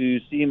able to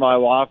see my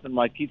wife and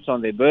my kids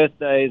on their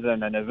birthdays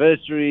and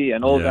anniversary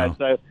and all that.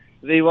 So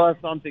there was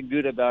something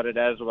good about it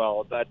as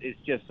well. But it's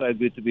just so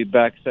good to be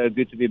back, so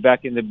good to be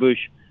back in the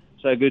bush,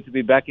 so good to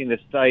be back in the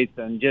States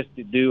and just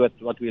to do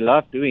what we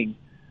love doing.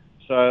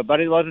 So, but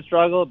it was a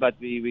struggle, but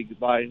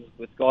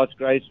with God's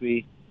grace,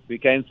 we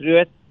came through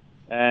it.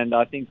 And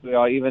I think we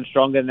are even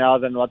stronger now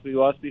than what we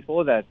was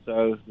before that.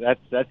 So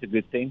that's a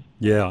good thing.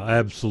 Yeah,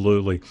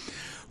 absolutely.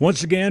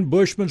 Once again,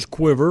 Bushman's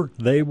Quiver,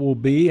 they will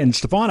be. And,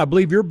 Stefan, I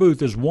believe your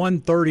booth is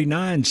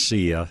 139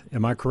 SIA.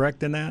 Am I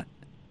correct in that?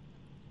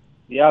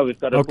 Yeah, we've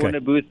got a corner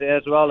booth there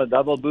as well, a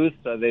double booth.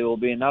 So there will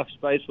be enough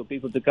space for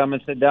people to come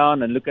and sit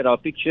down and look at our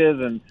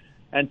pictures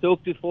and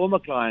talk to former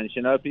clients,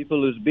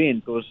 people who's been.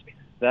 Because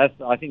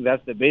I think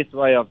that's the best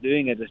way of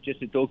doing it, is just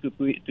to talk to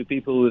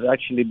people who've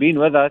actually been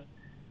with us.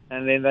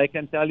 And then they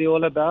can tell you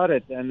all about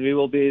it. And we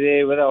will be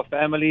there with our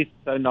families.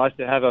 So nice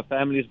to have our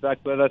families back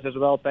with us as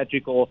well.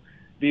 Patrick will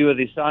be with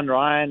his son,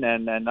 Ryan,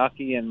 and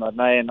Naki and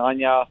Marnay and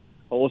Anya are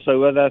also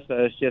with us. So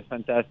it's just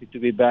fantastic to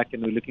be back,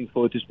 and we're looking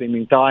forward to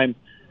spending time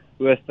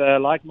with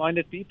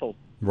like-minded people.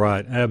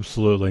 Right,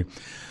 absolutely.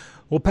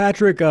 Well,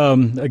 Patrick,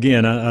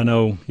 again, I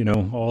know,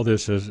 all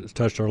this has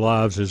touched our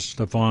lives, as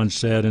Stefan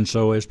said. And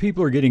so as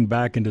people are getting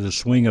back into the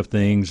swing of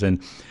things and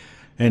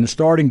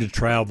starting to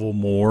travel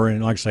more.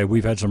 And like I say,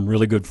 we've had some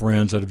really good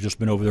friends that have just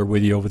been over there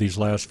with you over these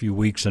last few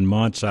weeks and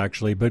months,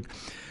 actually. But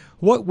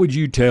what would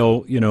you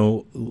tell,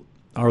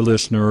 our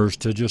listeners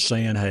to just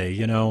saying,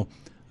 hey,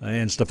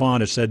 and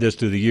Stefan has said this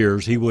through the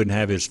years, he wouldn't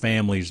have his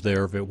families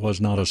there if it was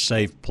not a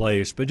safe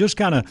place. But just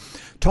kind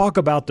of talk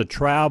about the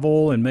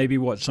travel and maybe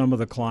what some of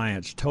the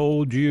clients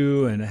told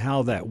you and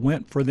how that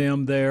went for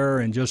them there,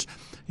 and just,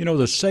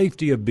 the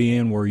safety of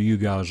being where you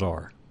guys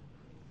are.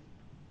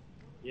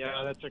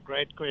 Yeah, that's a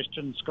great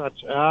question, Scott.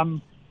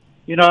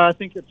 I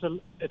think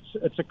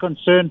it's a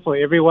concern for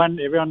everyone.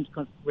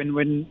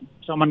 When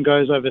someone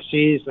goes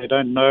overseas, they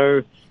don't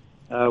know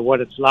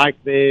what it's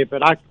like there.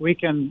 But we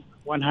can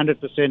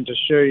 100%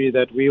 assure you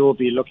that we will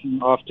be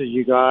looking after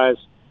you guys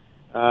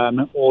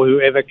or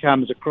whoever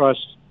comes across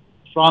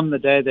from the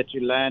day that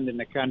you land in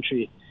the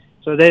country.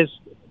 So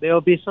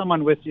there'll be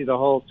someone with you the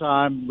whole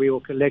time. We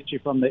will collect you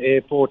from the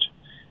airport.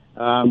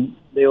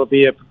 There will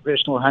be a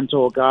professional hunter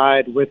or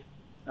guide with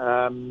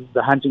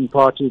the hunting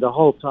party the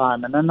whole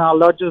time. And then our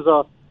lodges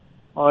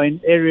are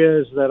in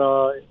areas that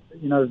are,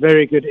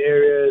 very good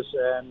areas,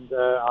 and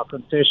our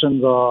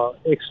concessions are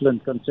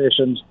excellent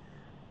concessions.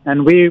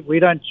 And we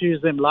don't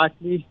choose them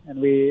lightly,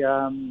 and they're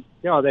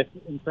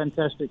in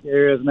fantastic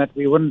areas, and that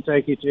we wouldn't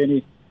take you to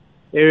any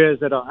areas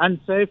that are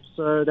unsafe.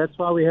 So that's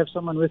why we have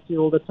someone with you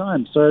all the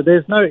time. So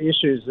there's no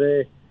issues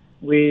there.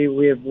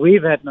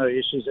 We've had no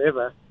issues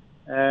ever.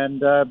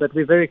 But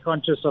we're very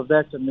conscious of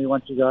that, and we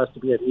want you guys to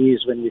be at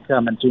ease when you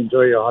come and to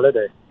enjoy your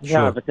holiday.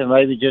 Yeah, but then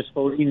maybe just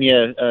for in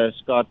here,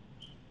 Scott,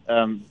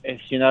 As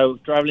you know,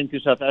 traveling to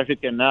South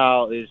Africa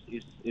now is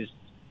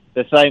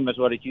the same as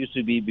what it used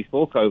to be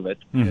before COVID.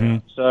 Mm-hmm.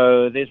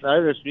 So there's no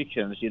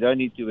restrictions. You don't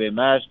need to wear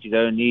masks. You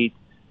don't need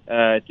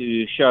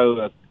to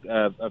show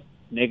a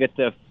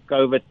negative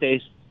COVID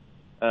test.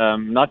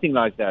 Nothing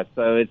like that.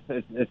 So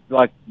it's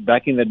like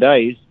back in the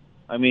days.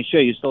 I mean,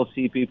 sure, you still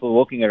see people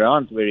walking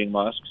around wearing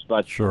masks,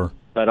 but sure.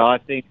 But I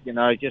think,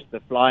 just the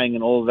flying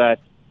and all that,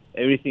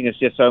 everything is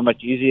just so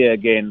much easier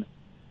again.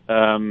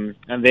 And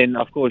then,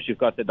 of course, you've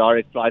got the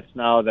direct flights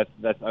now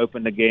that's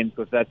open again,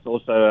 because that's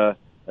also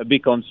a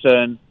big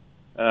concern.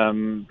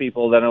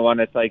 People don't want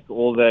to take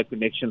all the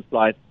connection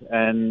flights.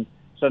 And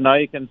so now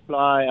you can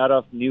fly out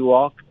of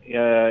Newark,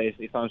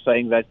 if I'm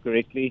saying that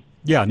correctly.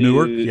 Yeah,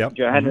 Newark, yep.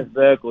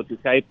 Johannesburg or to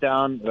Cape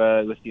Town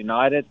with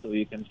United, or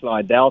you can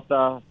fly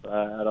Delta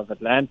out of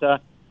Atlanta.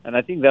 And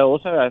I think they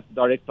also have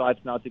direct flights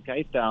now to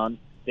Cape Town,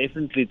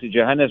 definitely to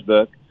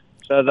Johannesburg.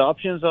 So the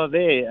options are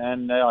there,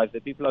 and if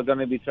the people are going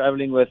to be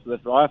traveling with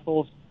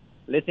rifles,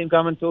 let them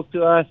come and talk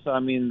to us.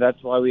 I mean,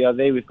 that's why we are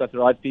there. We've got the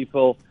right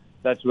people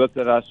that's worked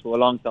with us for a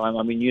long time.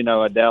 I mean,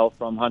 Adele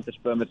from Hunters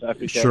Permits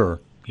Africa. Sure,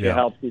 She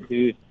helps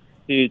you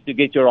to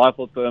get your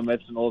rifle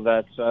permits and all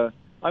that. So,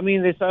 I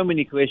mean, there's so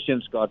many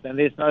questions, Scott, and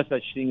there's no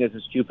such thing as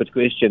a stupid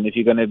question if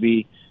you're going to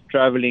be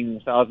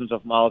traveling thousands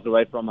of miles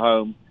away from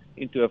home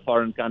into a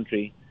foreign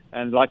country.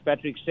 And like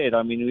Patrick said,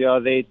 I mean, we are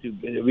there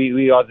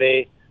we are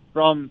there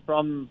from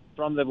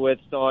the word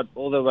start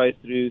all the way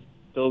through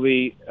till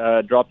we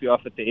drop you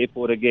off at the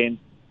airport again,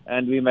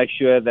 and we make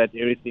sure that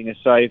everything is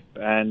safe.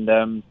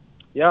 And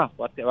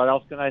what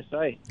else can I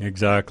say?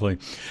 Exactly.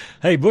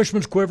 Hey,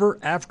 Bushman's Quiver,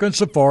 African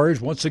Safaris,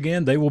 once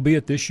again, they will be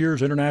at this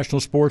year's International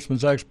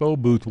Sportsman's Expo,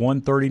 booth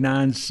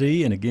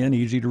 139C. And again,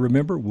 easy to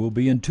remember, we'll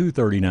be in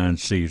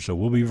 239C. So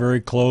we'll be very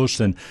close.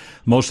 And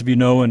most of you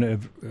know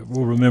and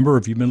will remember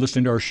if you've been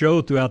listening to our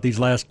show throughout these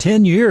last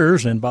 10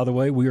 years. And by the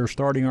way, we are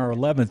starting our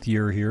 11th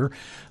year here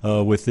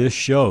with this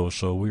show.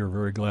 So we are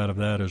very glad of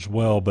that as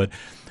well. But,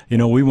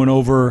 we went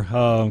over,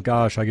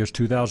 I guess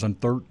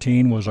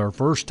 2013 was our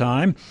first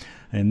time.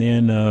 And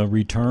then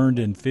returned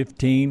in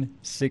 15,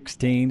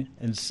 16,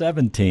 and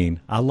 17.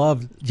 I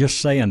love just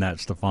saying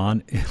that,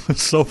 Stefan. It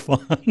was so fun.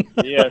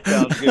 Yeah,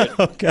 sounds good.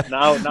 Okay.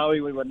 Now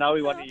we want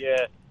to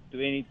hear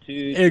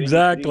 22,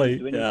 exactly.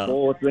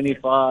 24,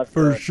 25.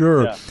 For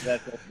sure. Yeah,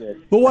 that's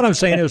good. But what I'm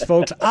saying is,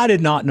 folks, I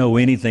did not know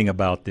anything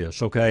about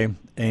this, okay?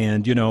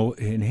 And,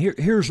 and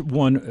here's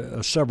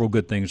several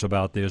good things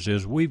about this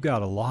is we've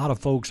got a lot of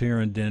folks here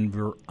in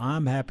Denver.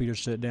 I'm happy to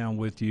sit down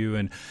with you,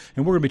 and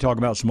we're going to be talking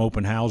about some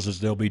open houses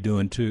they'll be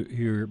doing too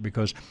here,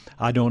 because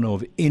I don't know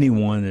of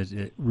anyone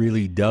that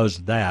really does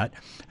that.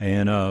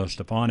 And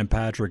Stefan and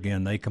Patrick,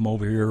 again, they come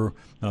over here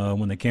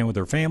when they can with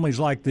their families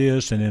like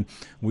this, and then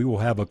we will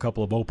have a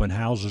couple of open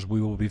houses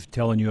we will be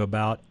telling you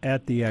about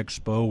at the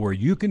expo where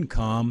you can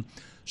come,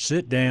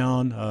 sit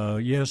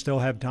down. Yes, they'll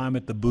have time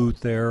at the booth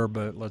there,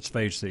 but let's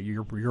face it,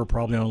 you're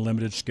probably on a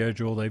limited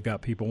schedule. They've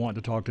got people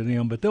wanting to talk to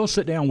them, but they'll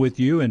sit down with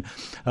you, and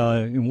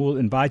we'll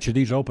invite you to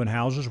these open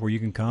houses where you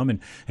can come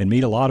and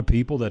meet a lot of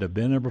people that have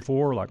been there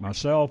before, like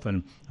myself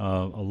and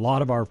a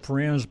lot of our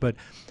friends. But,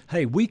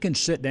 hey, we can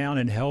sit down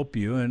and help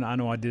you, and I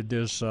know I did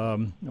this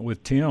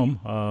with Tim.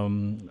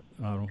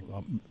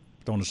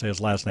 Don't want to say his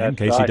last name in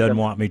case he doesn't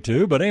want me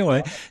to. But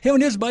anyway, him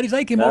and his buddies,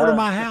 they came over to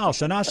my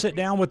house, and I sat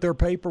down with their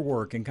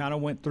paperwork and kind of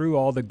went through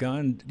all the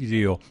gun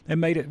deal and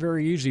made it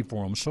very easy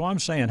for them. So I'm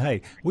saying,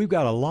 hey, we've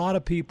got a lot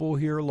of people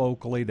here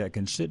locally that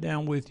can sit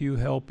down with you,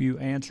 help you,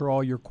 answer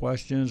all your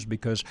questions,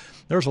 because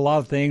there's a lot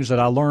of things that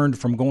I learned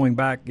from going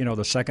back,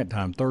 the second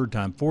time, third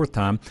time, fourth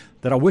time,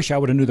 that I wish I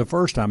would have knew the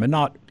first time, and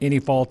not any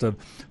fault of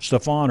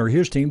Stefan or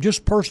his team,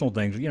 just personal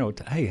things.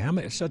 Hey, how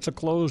many sets of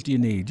clothes do you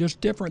need?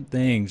 Just different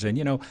things. And,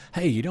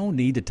 hey, you don't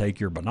need to take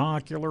your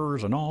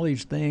binoculars and all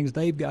these things.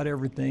 They've got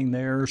everything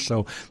there.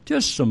 So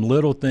just some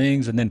little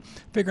things, and then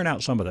figuring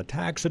out some of the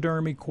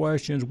taxidermy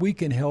questions. We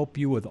can help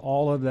you with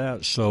all of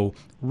that. So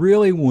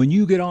really, when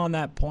you get on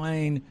that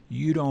plane,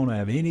 you don't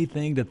have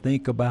anything to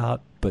think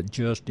about but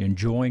just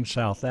enjoying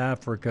South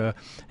Africa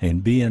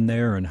and being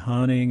there and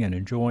hunting and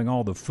enjoying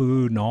all the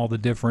food and all the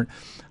different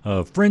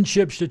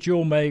friendships that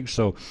you'll make.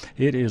 So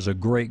it is a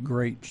great,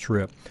 great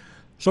trip.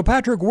 So,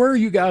 Patrick, where are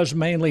you guys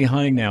mainly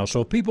hunting now?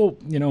 So if people,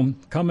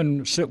 come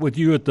and sit with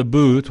you at the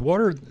booth,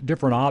 what are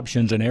different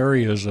options and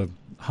areas of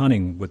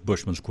hunting with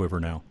Bushman's Quiver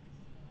now?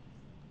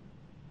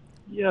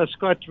 Yeah,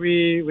 Scott,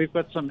 we've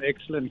got some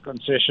excellent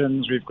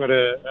concessions. We've got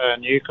a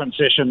new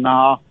concession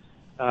now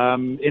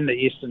in the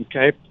Eastern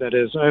Cape that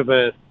is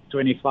over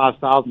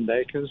 25,000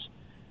 acres.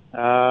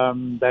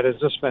 That is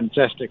just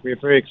fantastic. We're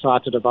very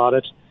excited about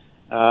it.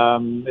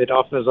 It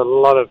offers a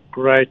lot of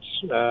great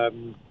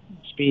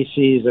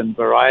species and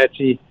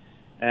variety,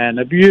 and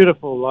a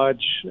beautiful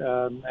lodge,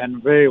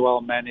 and very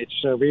well managed.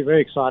 So we're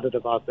very excited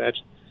about that.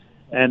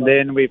 And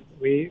then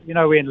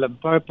we're in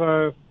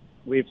Limpopo.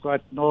 We've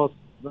got north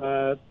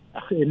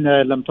in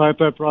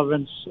Limpopo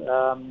province,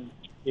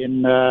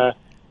 in the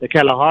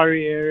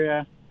Kalahari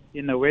area,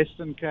 in the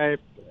Western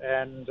Cape,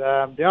 and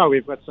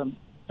we've got some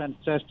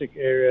fantastic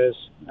areas.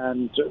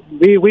 And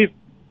we've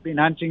been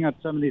hunting at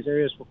some of these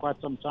areas for quite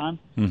some time,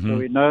 Mm-hmm. so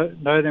we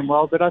know them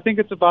well. But I think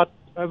it's about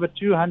over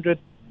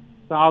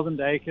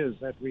 200,000 acres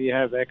that we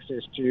have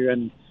access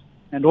to,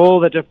 and all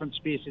the different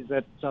species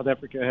that South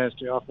Africa has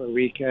to offer.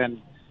 We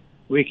can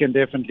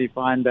definitely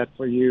find that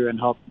for you and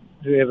help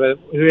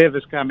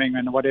whoever's coming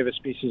and whatever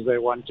species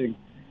they're wanting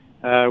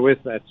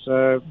with that.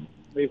 So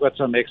we've got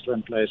some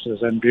excellent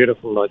places and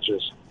beautiful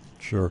lodges.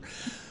 Sure.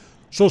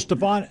 So,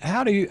 Stefan,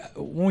 how do you,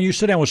 when you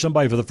sit down with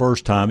somebody for the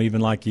first time, even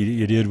like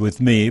you did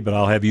with me, but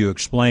I'll have you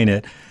explain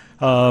it,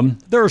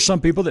 there are some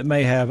people that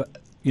may have,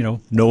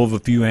 know of a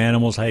few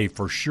animals. Hey,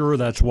 for sure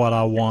that's what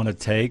I want to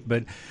take.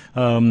 But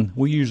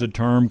we use a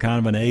term kind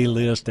of an A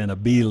list and a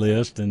B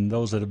list, and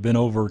those that have been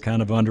over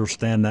kind of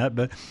understand that.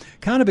 But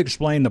kind of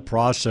explain the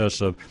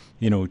process of,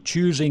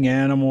 choosing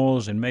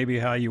animals and maybe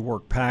how you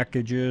work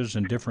packages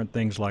and different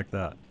things like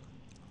that.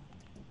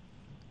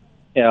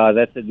 Yeah,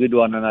 that's a good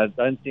one, and I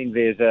don't think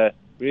there's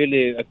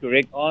really a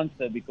correct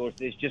answer because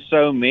there's just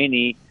so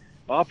many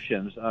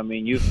options. I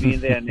mean, you've been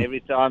there, and every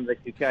time that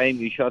you came,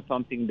 you shot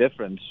something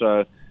different.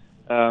 So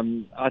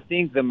I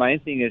think the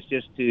main thing is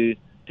just to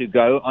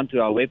go onto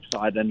our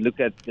website and look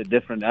at the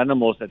different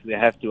animals that we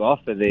have to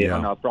offer there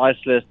on our price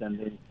list,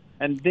 and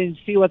then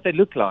see what they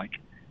look like.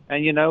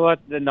 And you know what?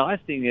 The nice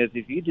thing is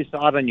if you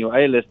decide on your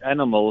A-list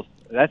animals,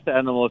 that's the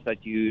animals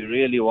that you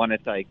really want to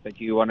take, that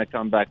you want to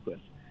come back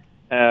with.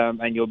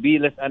 And your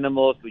B-list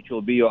animals, which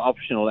will be your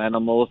optional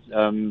animals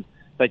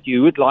that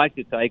you would like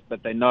to take,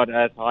 but they're not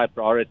as high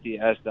priority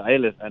as the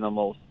A-list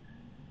animals.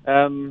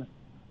 The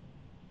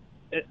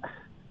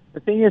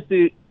thing is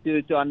to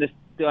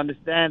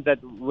understand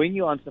that when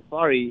you're on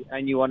safari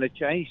and you want to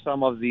change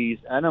some of these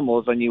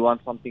animals and you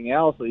want something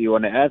else or you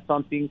want to add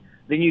something,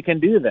 then you can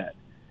do that.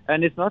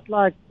 And it's not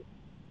like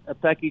a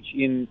package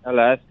in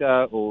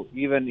Alaska or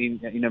even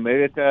in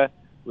America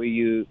where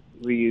you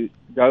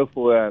go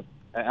for an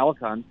elk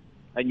hunt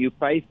and you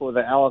pay for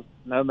the elk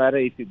no matter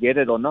if you get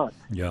it or not.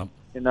 Yeah.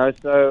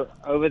 So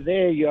over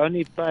there you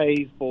only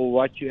pay for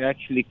what you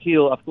actually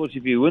kill. Of course,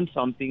 if you win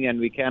something and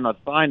we cannot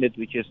find it,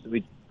 which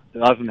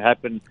doesn't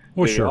happen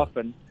very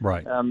often,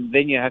 right?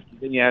 Then you have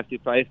to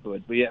pay for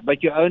it.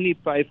 But you only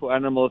pay for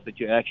animals that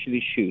you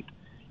actually shoot.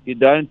 You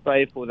don't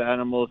pay for the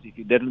animals if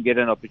you didn't get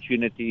an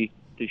opportunity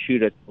to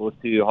shoot it or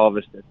to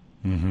harvest it.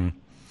 Mm-hmm.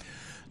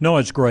 No,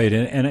 it's great.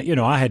 And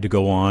I had to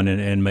go on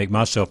and make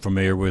myself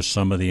familiar with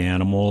some of the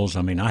animals.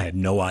 I mean, I had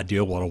no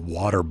idea what a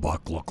water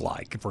buck looked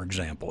like, for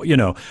example.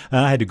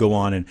 I had to go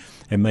on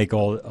and make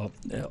all,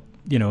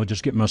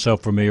 just get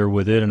myself familiar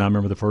with it. And I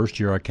remember the first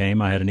year I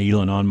came, I had an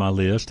eland on my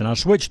list, and I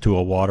switched to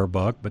a water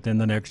buck, but then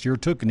the next year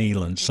took an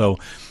eland. So,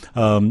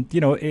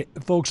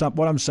 folks,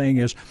 what I'm saying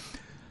is,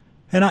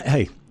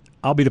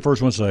 I'll be the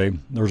first one to say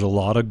there's a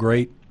lot of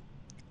great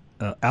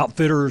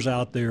outfitters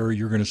out there.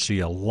 You're going to see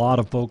a lot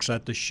of folks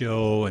at the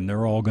show, and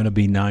they're all going to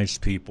be nice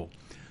people.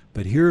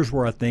 But here's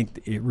where I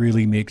think it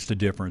really makes the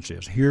difference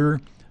is here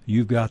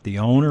you've got the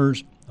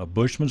owners of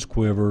Bushman's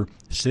Quiver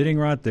sitting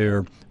right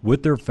there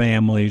with their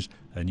families,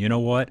 and you know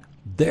what?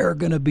 They're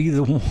going to be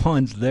the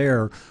ones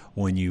there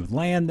when you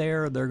land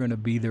there. They're going to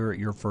be there at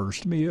your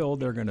first meal.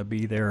 They're going to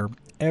be there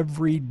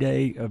every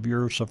day of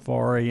your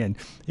safari. And,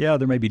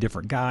 there may be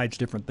different guides,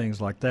 different things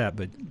like that,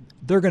 but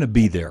they're going to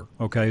be there,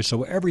 okay?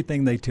 So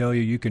everything they tell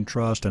you, you can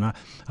trust. And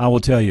I will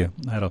tell you,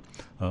 I had a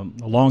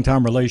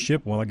long-time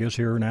relationship, well, I guess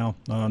here now,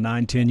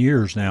 9-10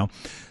 years now,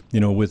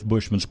 with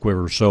Bushman's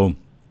Quiver. So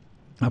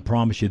I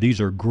promise you,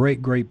 these are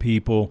great, great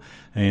people,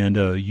 and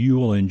you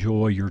will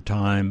enjoy your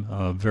time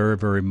very,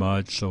 very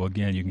much. So,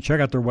 again, you can check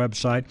out their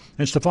website.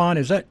 And, Stefan,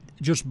 is that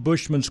just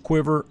Bushman's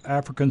Quiver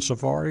African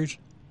Safaris?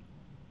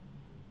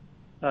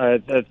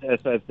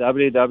 It's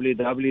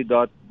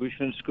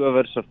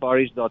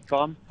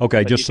www.bushmansquiversafaris.com.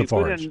 Okay, just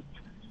safaris.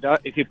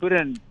 If you put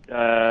in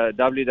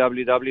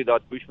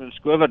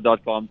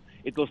www.bushmansquiver.com,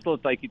 it will still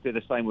take you to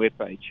the same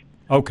webpage.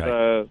 Okay.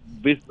 So,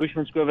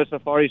 Bushman's Quiver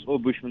Safaris or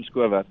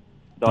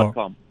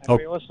bushmansquiver.com. And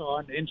we're also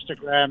on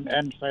Instagram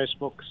and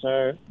Facebook,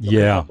 so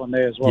up on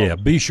there as well. Yeah,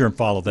 be sure and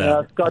follow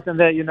that. Scott, and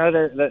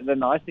the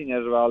nice thing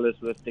as well is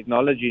with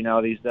technology now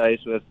these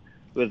days, with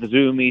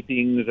Zoom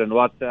meetings and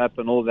WhatsApp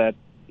and all that,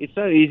 it's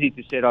so easy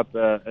to set up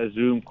a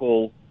Zoom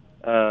call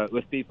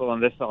with people on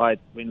this side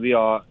when we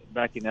are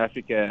back in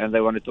Africa and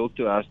they want to talk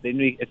to us. Then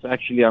we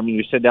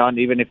sit down,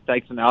 even if it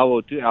takes an hour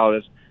or 2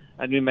 hours,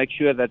 and we make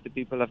sure that the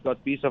people have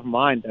got peace of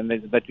mind and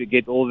that we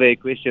get all their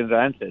questions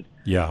answered.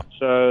 Yeah.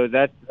 So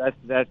that's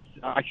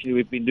actually,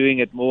 we've been doing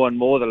it more and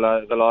more the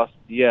last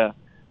year.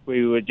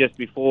 We were just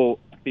before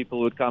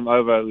people would come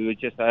over, we would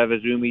just have a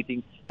Zoom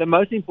meeting. The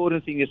most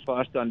important thing is for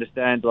us to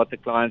understand what the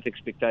client's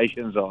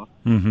expectations are.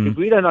 Mm-hmm. If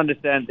we don't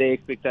understand their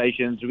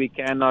expectations, we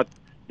cannot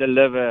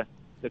deliver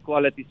the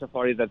quality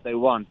safari that they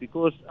want.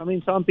 Because,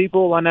 some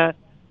people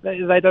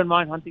they don't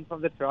mind hunting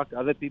from the truck.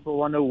 Other people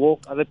want to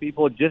walk. Other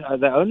people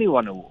they only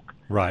want to walk.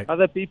 Right.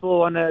 Other people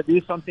want to do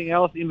something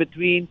else in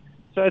between.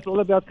 So it's all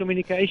about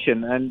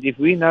communication. And if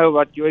we know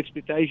what your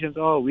expectations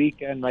are, we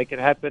can make it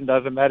happen.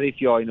 Doesn't matter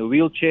if you are in a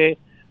wheelchair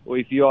or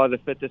if you are the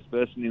fittest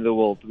person in the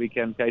world. We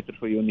can cater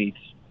for your needs.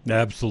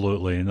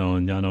 Absolutely. No,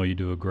 and I know you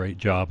do a great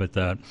job at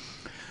that.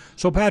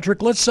 So,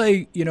 Patrick, let's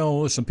say,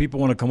 some people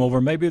want to come over.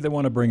 Maybe they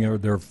want to bring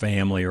their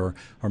family, or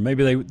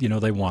maybe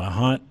they want to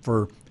hunt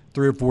for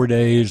 3 or 4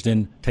 days,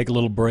 then take a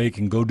little break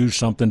and go do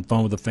something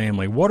fun with the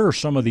family. What are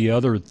some of the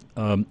other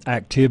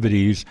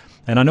activities?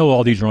 And I know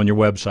all these are on your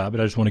website, but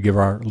I just want to give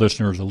our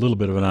listeners a little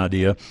bit of an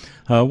idea.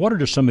 What are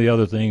just some of the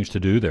other things to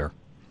do there?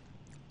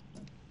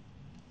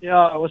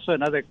 Yeah, also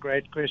another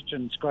great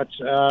question, Scott.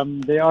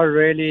 There are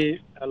really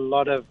a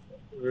lot of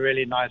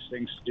really nice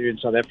things to do in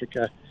South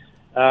Africa.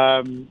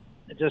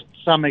 Just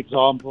some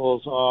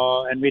examples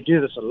are, and we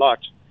do this a lot,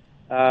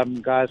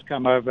 guys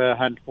come over,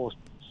 hunt for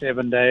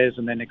 7 days,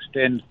 and then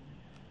extend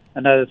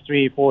another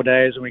 3-4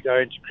 days, and we go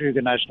into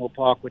Kruger National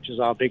Park, which is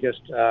our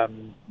biggest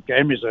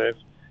game reserve,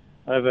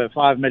 over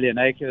 5 million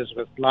acres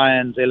with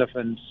lions,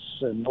 elephants,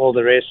 and all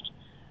the rest.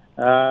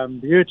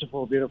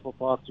 Beautiful, beautiful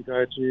park to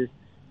go to.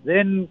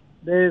 Then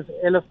there's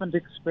elephant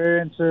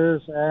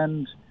experiences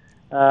and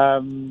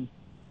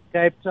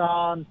Cape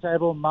Town,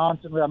 Table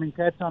Mountain. I mean,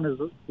 Cape Town has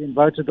been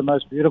voted the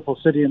most beautiful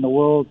city in the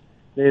world.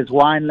 There's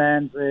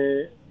winelands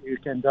there. You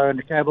can go in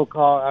a cable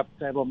car up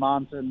Table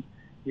Mountain.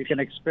 You can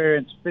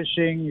experience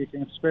fishing. You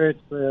can experience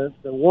the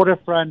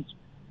waterfront.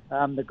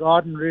 The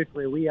garden route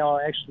where we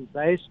are actually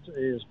based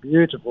is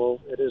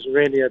beautiful. It is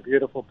really a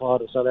beautiful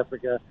part of South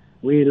Africa.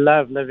 We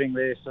love living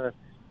there. So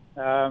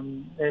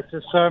there's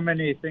just so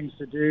many things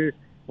to do.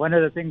 One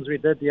of the things we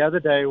did the other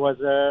day was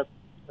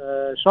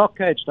shark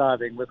cage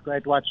diving with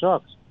great white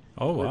sharks.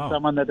 Oh, wow. With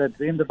someone that had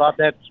dreamed about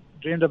that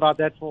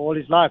for all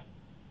his life.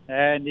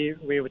 And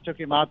we took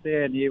him out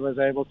there, and he was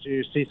able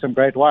to see some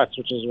great whites,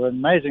 which was an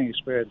amazing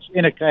experience,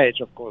 in a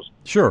cage, of course.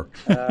 Sure.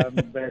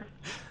 But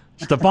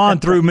Stefan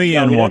threw me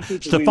in once.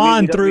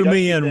 Stefan threw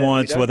me in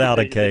once without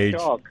a cage.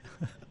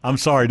 I'm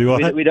sorry, do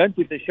I? We don't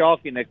put the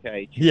shark in a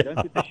cage. Yeah. We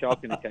don't put the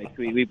shark in a cage.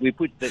 We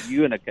put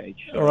you in a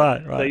cage. So,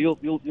 right. So you'll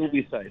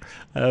be safe.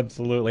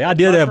 Absolutely. I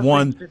did have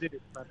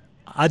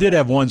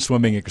one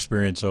swimming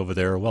experience over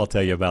there. Well, I'll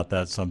tell you about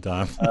that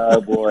sometime. Oh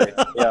boy.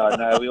 Yeah,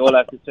 no, we all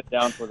have to sit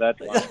down for that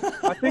one.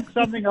 I think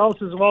something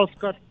else as well,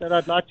 Scott, that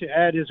I'd like to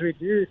add is we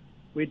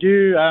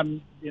do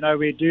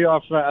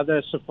offer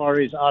other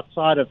safaris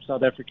outside of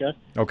South Africa.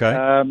 Okay.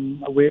 I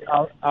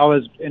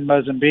was in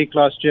Mozambique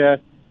last year.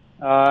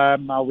 We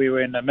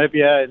were in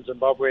Namibia, in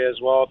Zimbabwe as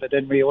well, but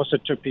then we also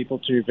took people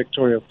to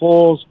Victoria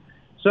Falls.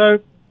 So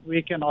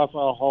we can offer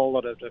a whole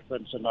lot of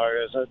different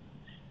scenarios.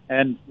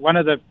 And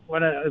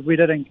we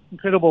did an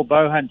incredible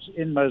bow hunt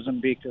in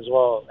Mozambique as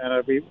well,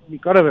 and we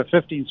got over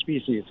 15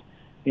 species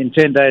in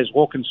 10 days,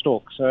 walk and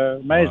stalk. So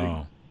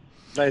amazing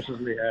places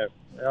we have.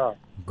 Yeah.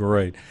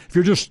 Great. If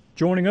you're just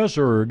joining us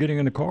or getting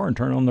in the car and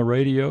turn on the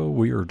radio,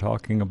 we are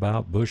talking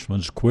about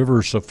Bushman's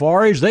Quiver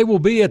Safaris. They will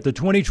be at the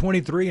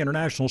 2023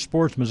 International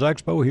Sportsman's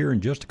Expo here in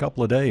just a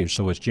couple of days.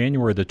 So it's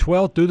January the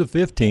 12th through the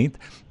 15th.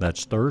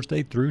 That's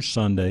Thursday through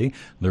Sunday.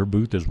 Their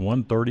booth is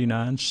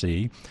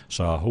 139C.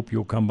 So I hope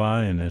you'll come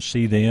by and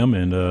see them.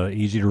 And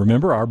easy to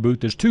remember, our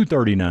booth is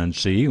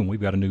 239C, and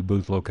we've got a new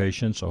booth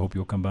location. So I hope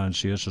you'll come by and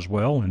see us as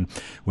well. And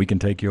we can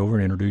take you over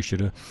and introduce you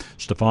to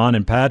Stefan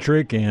and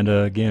Patrick. And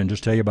again,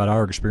 just tell you about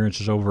our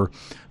experiences over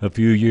a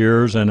few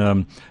years.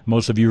 And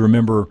most of you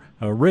remember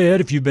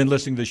Red, if you've been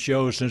listening to the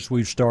show since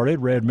we've started,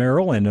 Red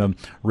Merrill. And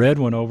Red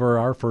went over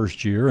our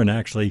first year and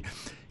actually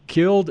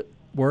killed,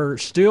 we're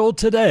still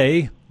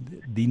today,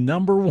 the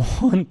number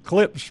one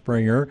clip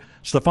springer.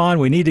 Stefan,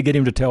 we need to get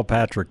him to tell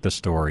Patrick the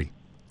story.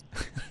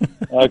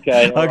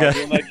 Okay. Okay. Right.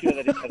 We'll make sure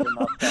that he has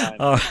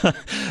enough time.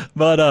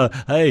 But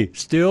hey,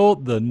 still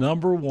the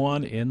number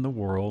one in the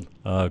world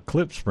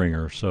clip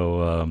springer.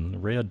 So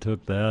Red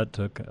took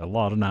a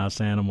lot of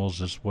nice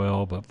animals as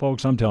well. But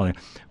folks, I'm telling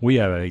you, we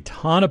have a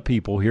ton of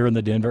people here in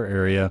the Denver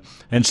area,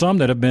 and some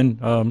that have been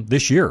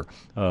this year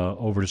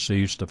over to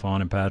see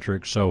Stefan and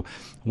Patrick. So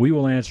we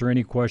will answer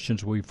any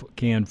questions we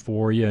can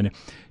for you. And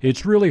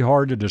it's really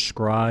hard to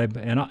describe.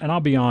 And I'll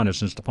be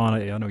honest, and Stefan,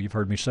 I know you've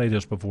heard me say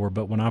this before,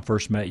 but when I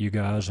first met you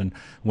guys and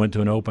went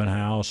to an open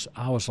house,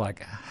 I was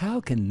like,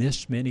 how can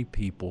this many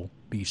people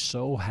be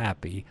so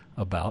happy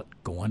about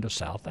going to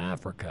South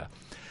Africa?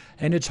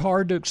 And it's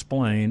hard to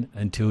explain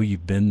until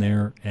you've been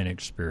there and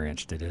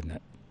experienced it, isn't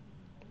it?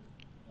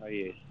 Oh,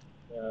 yes.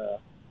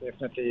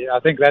 Definitely. I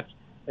think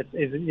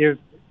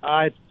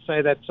I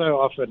say that so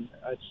often.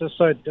 It's just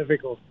so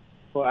difficult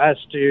for us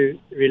to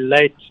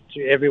relate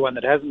to everyone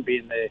that hasn't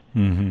been there.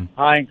 Mm-hmm.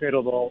 How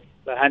incredible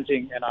the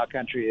hunting in our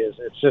country is.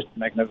 It's just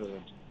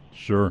magnificent.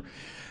 Sure.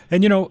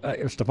 And,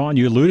 Stefan,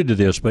 you alluded to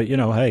this, but,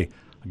 hey,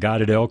 a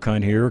guided elk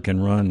hunt here can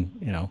run,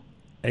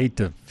 $8,000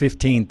 to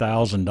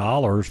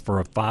 $15,000 for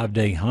a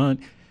 5-day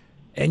hunt,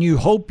 and you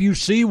hope you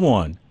see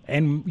one,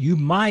 and you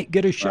might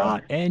get a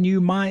shot, and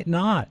you might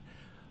not.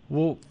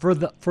 Well,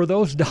 for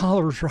those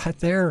dollars right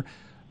there,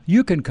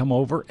 you can come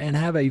over and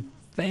have a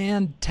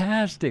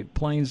fantastic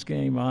plains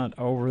game hunt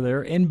over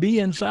there and be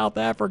in South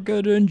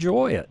Africa to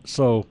enjoy it.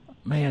 So,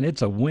 man,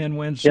 it's a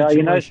win-win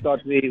situation. Yeah,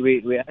 Scott,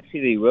 we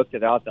actually worked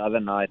it out the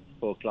other night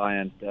for a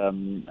client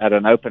at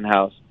an open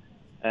house.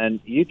 And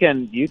you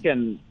can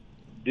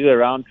do a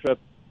round trip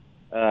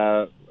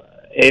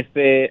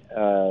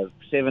airfare,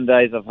 7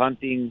 days of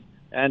hunting,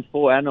 and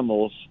 4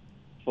 animals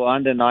for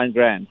under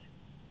 $9,000.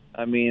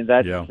 I mean,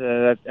 that's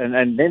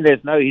and then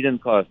there's no hidden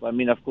cost. I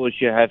mean, of course,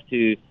 you have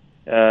to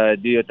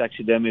do your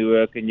taxidermy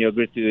work and your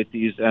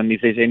gratuities, and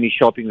if there's any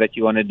shopping that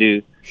you want to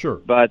do. Sure.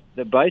 But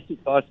the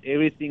basic cost,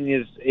 everything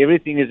is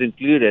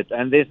included,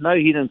 and there's no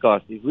hidden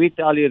cost. If we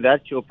tell you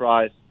that's your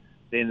price,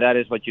 then that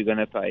is what you're going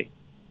to pay.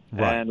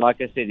 Right. And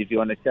like I said, if you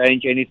want to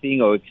change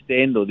anything or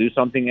extend or do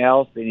something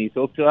else, then you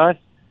talk to us,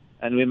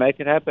 and we make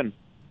it happen.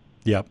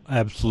 Yep,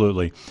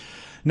 absolutely.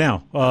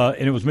 Now,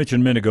 and it was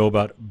mentioned a minute ago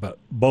about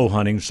bow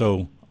hunting,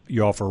 so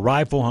you offer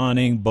rifle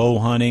hunting, bow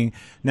hunting.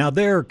 Now,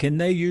 can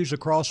they use a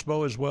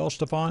crossbow as well,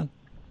 Stefan?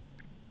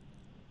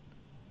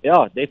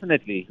 Yeah,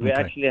 definitely. We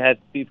actually had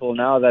people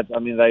now that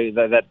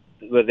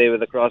were there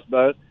with a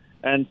crossbow,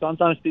 and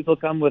sometimes people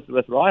come with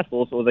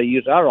rifles, or they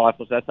use our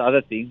rifles. That's the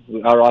other thing.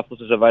 Our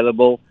rifles is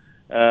available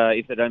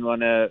if they don't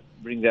want to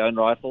bring their own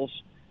rifles.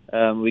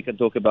 We can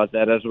talk about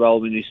that as well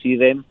when we see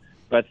them.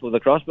 But for the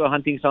crossbow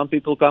hunting, some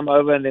people come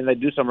over and then they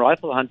do some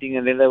rifle hunting,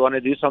 and then they want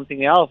to do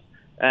something else.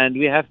 And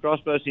we have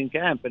crossbows in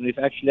camp, and we've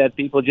actually had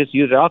people just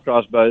use our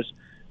crossbows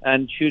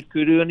and shoot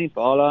kudu and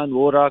impala and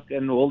warhawk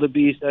and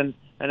wildebeest and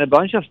a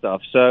bunch of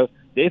stuff. So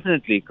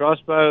definitely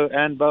crossbow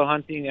and bow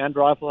hunting and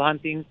rifle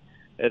hunting,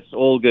 it's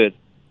all good.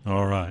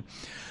 All right.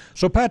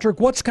 So, Patrick,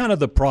 what's kind of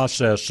the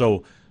process?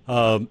 So,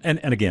 and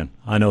again,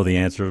 I know the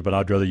answer, but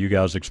I'd rather you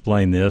guys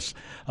explain this.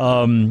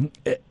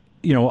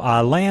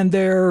 I land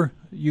there.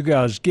 You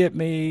guys get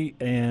me,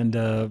 and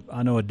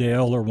I know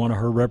Adele or one of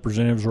her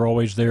representatives are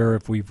always there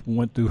if we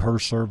went through her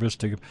service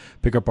to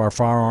pick up our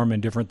firearm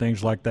and different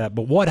things like that.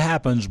 But what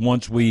happens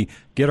once we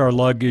get our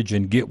luggage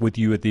and get with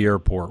you at the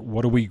airport?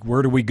 Where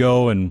do we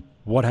go, and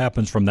what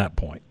happens from that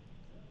point?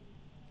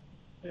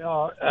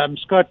 Yeah,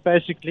 Scott,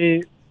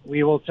 basically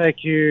we will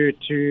take you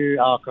to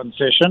our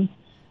concession,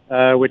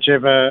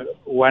 whichever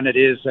one it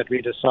is that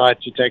we decide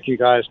to take you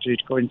guys to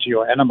go into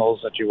your animals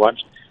that you want.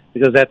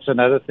 Because that's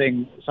another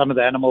thing. Some of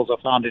the animals are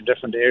found in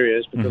different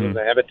areas because of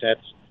the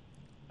habitats.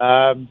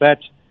 But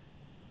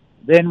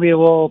then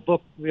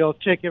we'll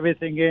check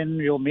everything in.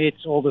 We'll meet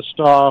all the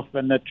staff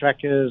and the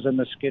trackers and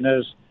the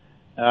skinners.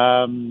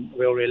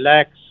 We'll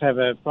relax, have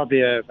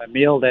probably a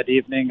meal that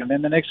evening. And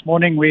then the next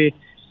morning we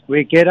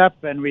get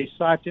up and we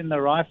sight in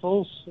the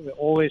rifles. We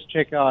always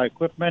check our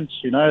equipment,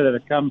 that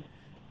have come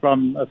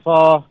from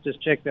afar.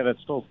 Just check that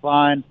it's still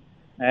fine.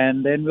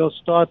 And then we'll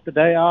start the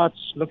day out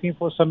looking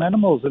for some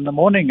animals in the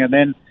morning. And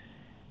then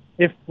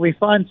if we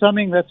find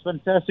something, that's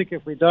fantastic.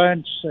 If we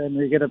don't, and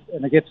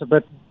it gets a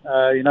bit,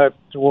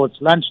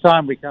 towards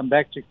lunchtime, we come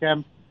back to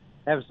camp,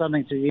 have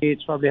something to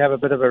eat, probably have a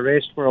bit of a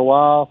rest for a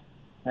while.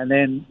 And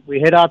then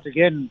we head out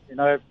again.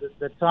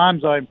 The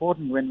times are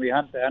important when we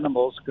hunt the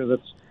animals,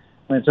 because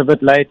when it's a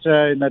bit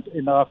later in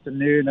the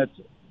afternoon,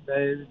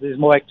 there's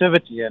more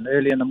activity. And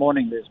early in the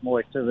morning, there's more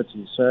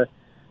activity. So.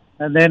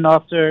 And then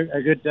after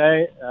a good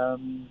day,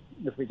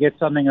 if we get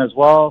something as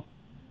well,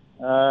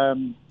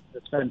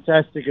 it's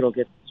fantastic.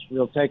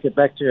 We'll take it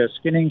back to a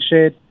skinning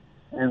shed,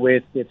 and where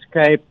it gets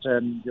caped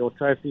and your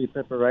trophy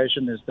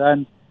preparation is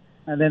done.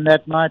 And then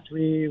that night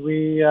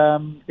we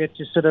get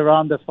to sit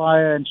around the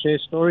fire and share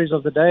stories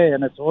of the day,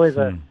 and it's always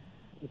a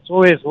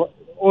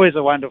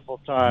wonderful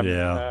time.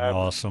 Yeah,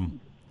 awesome.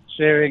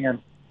 Sharing and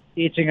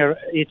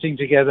eating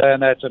together,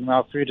 and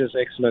our food is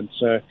excellent.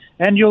 So,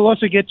 and you'll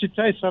also get to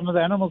taste some of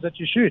the animals that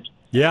you shoot.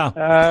 Yeah.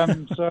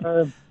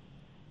 So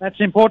that's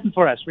important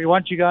for us. We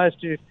want you guys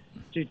to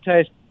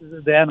taste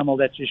the animal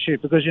that you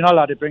shoot, because you're not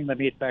allowed to bring the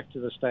meat back to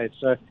the States.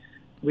 So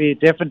we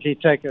definitely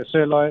take a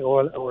sirloin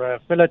or a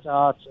fillet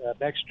out, a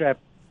backstrap,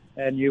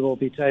 and you will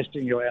be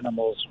tasting your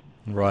animals.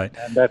 Right.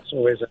 And that's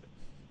always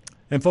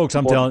And folks,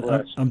 I'm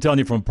telling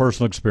you from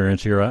personal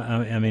experience here.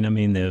 I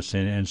mean this,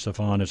 and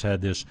Stefan has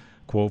had this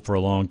quote for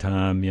a long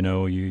time.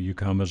 You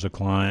come as a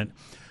client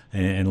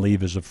and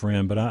leave as a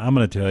friend, but I'm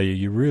going to tell you,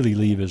 you really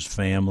leave as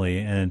family.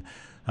 And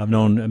I've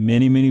known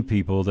many, many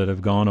people that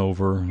have gone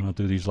over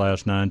through these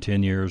last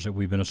 9-10 years that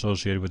we've been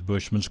associated with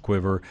Bushman's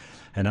Quiver,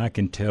 and I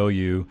can tell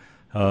you,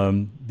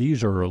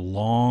 these are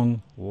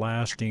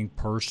long-lasting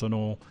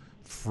personal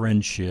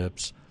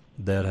friendships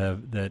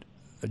that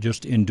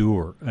just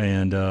endure.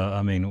 And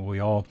we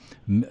all,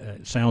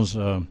 it sounds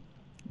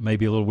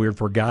maybe a little weird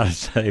for a guy to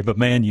say, but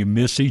man, you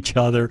miss each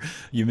other,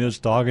 you miss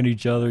talking to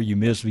each other, you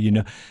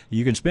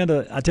can spend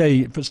I tell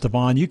you,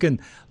 Stefan, you can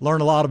learn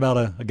a lot about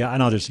a guy,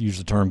 and I'll just use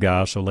the term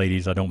guy, so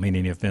ladies, I don't mean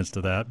any offense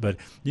to that, but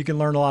you can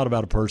learn a lot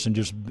about a person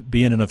just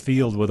being in a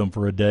field with them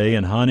for a day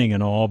and hunting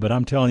and all. But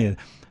I'm telling you,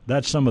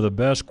 that's some of the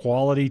best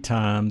quality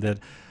time that,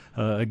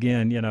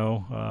 again,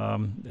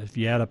 if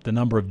you add up the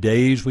number of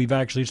days we've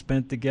actually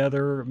spent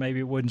together, maybe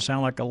it wouldn't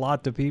sound like a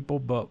lot to people,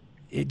 but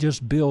it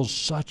just builds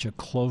such a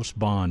close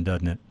bond,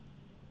 doesn't it?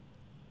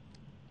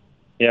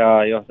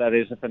 Yeah, that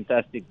is a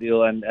fantastic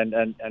deal. And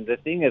the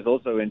thing is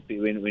also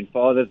when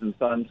fathers and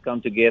sons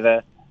come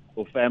together,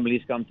 or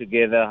families come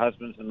together,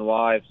 husbands and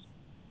wives,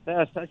 they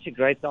are such a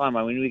great time.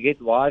 I mean, we get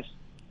wives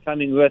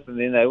coming with, and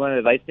then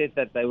they said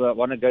that they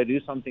want to go do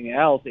something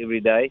else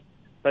every day.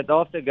 But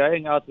after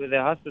going out with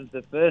their husbands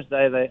the first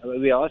day,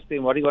 we asked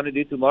them, what do you want to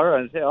do tomorrow?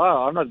 And they say,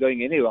 I'm not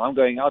going anywhere. I'm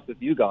going out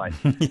with you guys.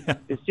 Yeah.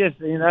 It's just,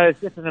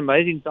 it's just an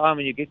amazing time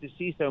when you get to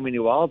see so many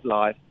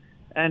wildlife.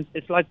 And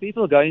it's like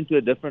people go into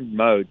a different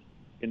mode,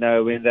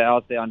 when they're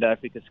out there under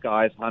Africa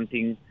skies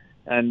hunting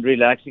and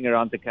relaxing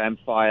around the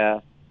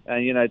campfire.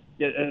 And,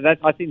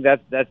 I think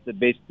that's the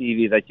best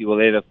TV that you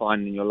will ever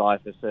find in your life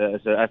as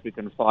an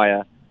African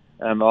fire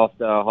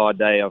after a hard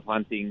day of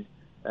hunting.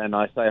 And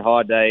I say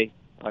hard day,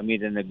 I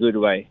mean in a good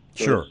way.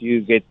 Sure.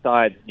 You get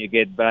tired, you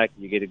get back,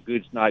 you get a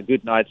good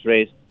night's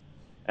rest.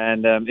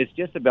 And it's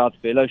just about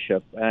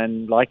fellowship.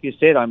 And like you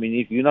said,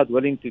 if you're not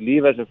willing to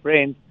leave as a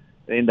friend,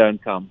 then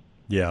don't come.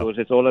 Yeah. Because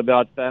it's all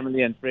about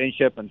family and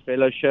friendship and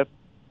fellowship.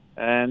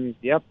 And,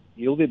 yep,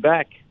 you'll be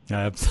back.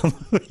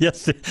 Absolutely.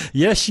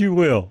 Yes, you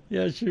will.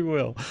 Yes, you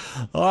will.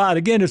 All right.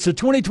 Again, it's the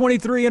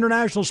 2023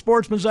 International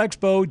Sportsman's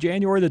Expo,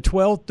 January the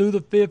 12th through the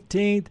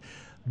 15th.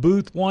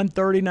 Booth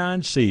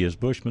 139C is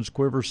Bushman's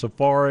Quiver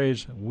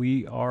Safaris.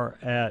 We are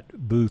at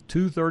booth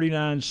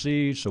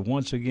 239C. So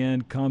once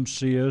again, come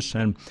see us.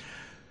 And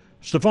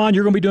Stefan,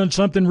 you're going to be doing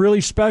something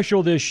really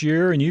special this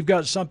year, and you've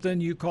got something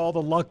you call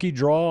the Lucky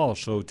Draw.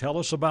 So tell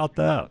us about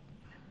that.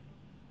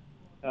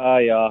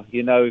 Yeah,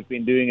 we've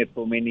been doing it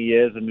for many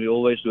years, and we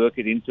always work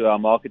it into our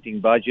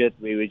marketing budget.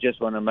 We just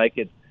want to make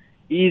it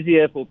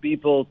easier for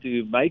people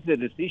to make the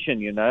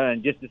decision,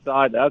 and just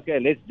decide, okay,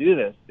 let's do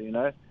this,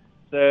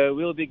 So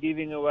we'll be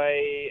giving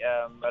away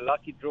a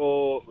lucky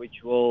draw,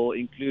 which will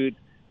include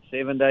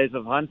 7 days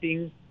of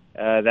hunting.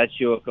 That's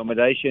your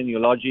accommodation,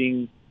 your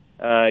lodging,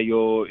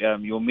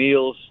 your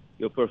meals,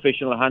 your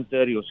professional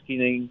hunter, your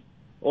skinning.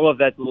 All of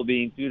that will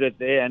be included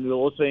there, and we'll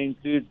also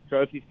include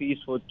trophy fees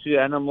for 2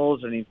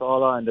 animals, an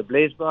impala and a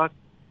blesbok.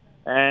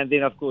 And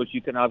then, of course, you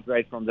can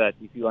upgrade from that.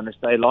 If you want to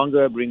stay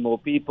longer, bring more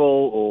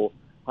people, or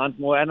hunt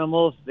more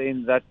animals,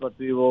 then that's what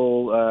we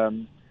will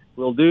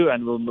we'll do,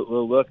 and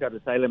we'll work out a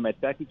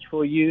tailor-made package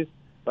for you.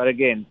 But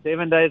again,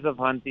 7 days of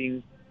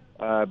hunting,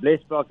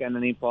 blesbok and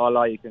an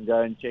impala. You can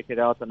go and check it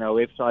out on our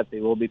website.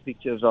 There will be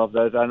pictures of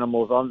those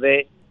animals on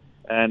there,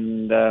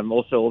 and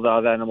also all the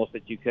other animals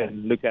that you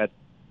can look at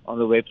on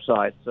the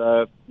website.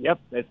 So, yep,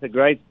 it's a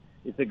great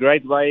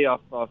way of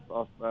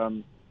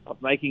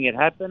making it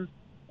happen.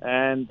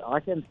 And I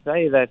can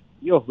say that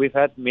we've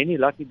had many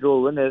lucky draw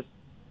winners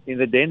in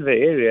the Denver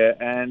area,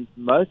 and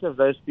most of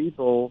those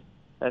people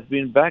has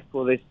been back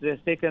for their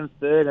second,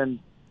 third, and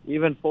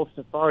even fourth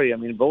safari.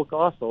 Bill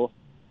Castle,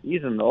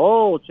 he's an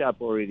old chap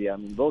already.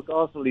 Bill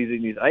Castle is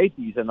in his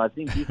 80s, and I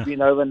think he's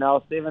been over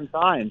now 7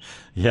 times.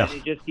 Yeah. And he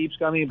just keeps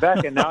coming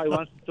back, and now he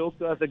wants to talk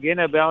to us again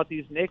about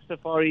his next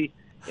safari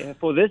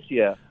for this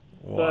year.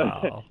 Wow.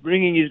 So,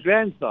 bringing his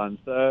grandson.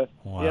 So,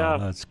 wow, yeah.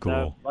 That's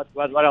cool.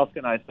 What else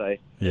can I say?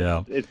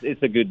 Yeah.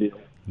 It's a good deal.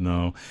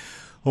 No.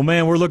 Well,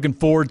 man, we're looking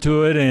forward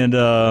to it,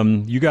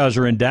 and you guys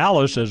are in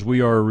Dallas as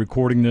we are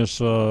recording this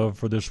for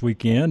this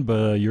weekend,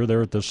 but you're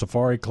there at the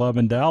Safari Club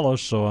in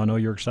Dallas, so I know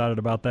you're excited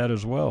about that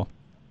as well.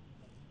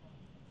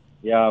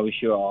 Yeah, we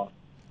sure are.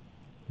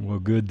 Well,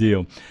 good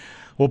deal.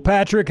 Well,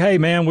 Patrick, hey,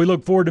 man, we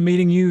look forward to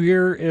meeting you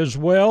here as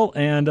well,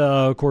 and,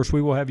 of course,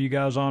 we will have you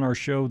guys on our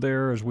show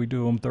there as we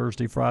do them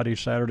Thursday, Friday,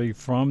 Saturday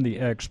from the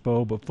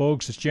Expo. But,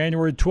 folks, it's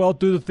January 12th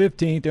through the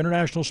 15th,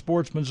 International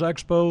Sportsman's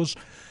Expo.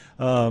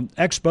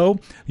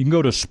 You can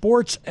go to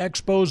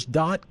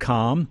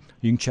sportsexpos.com.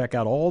 You can check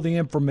out all the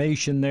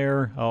information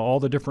there, all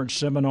the different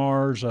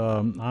seminars.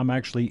 I'm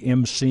actually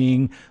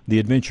emceeing the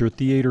Adventure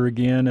Theater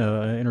again,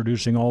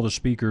 introducing all the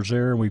speakers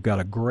there. We've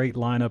got a great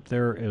lineup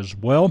there as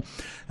well.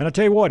 And I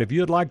tell you what, if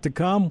you'd like to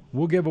come,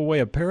 we'll give away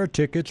a pair of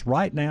tickets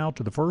right now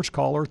to the first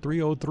caller,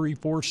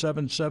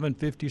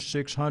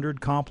 303-477-5600,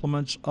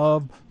 compliments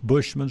of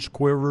Bushman's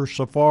Quiver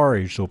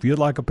Safari. So if you'd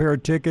like a pair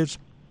of tickets,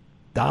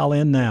 dial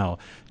in now.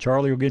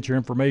 Charlie will get your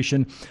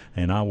information,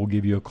 and I will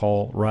give you a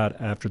call right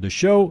after the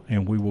show,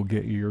 and we will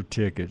get you your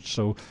tickets.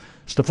 So,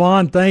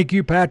 Stefan, thank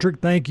you. Patrick,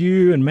 thank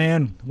you. And,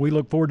 man, we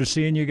look forward to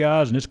seeing you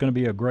guys, and it's going to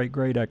be a great,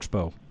 great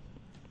expo.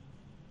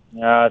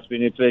 Yeah, it's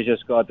been a pleasure,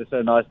 Scott. It's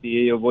so nice to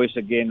hear your voice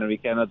again, and we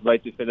cannot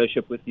wait to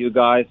fellowship with you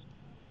guys,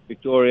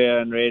 Victoria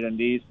and Red and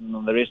Dees,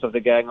 and the rest of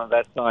the gang on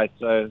that side.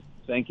 So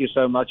thank you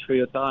so much for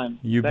your time.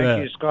 You bet.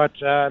 Thank you, Scott.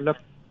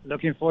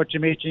 Looking forward to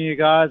meeting you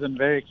guys and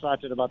very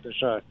excited about the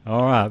show.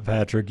 All right,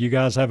 Patrick. You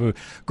guys have a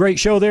great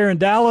show there in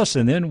Dallas,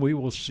 and then we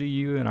will see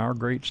you in our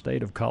great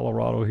state of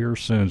Colorado here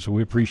soon. So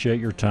we appreciate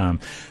your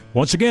time.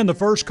 Once again, the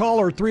first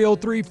caller,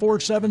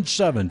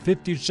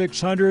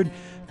 303-477-5600.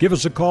 Give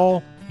us a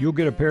call. You'll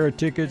get a pair of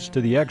tickets to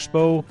the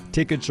Expo.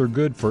 Tickets are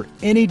good for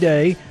any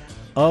day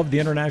of the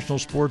International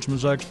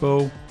Sportsman's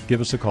Expo.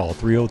 Give us a call,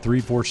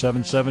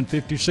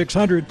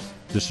 303-477-5600.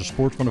 This is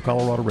Sportsman of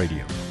Colorado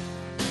Radio.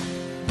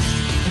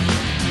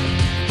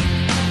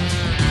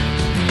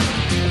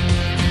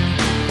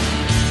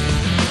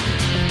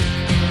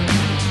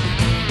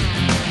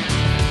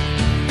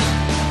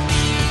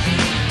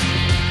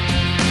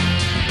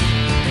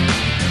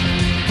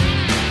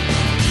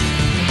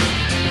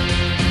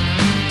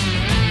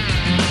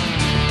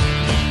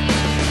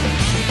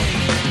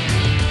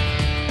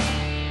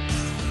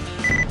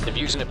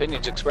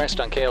 opinions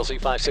expressed on KLZ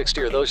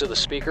 560 are those of the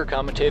speaker,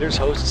 commentators,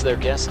 hosts, their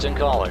guests, and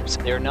callers.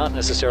 They are not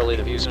necessarily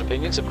the views and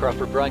opinions of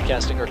Crawford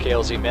Broadcasting or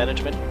KLZ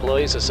management,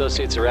 employees,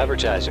 associates, or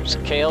advertisers.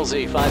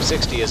 KLZ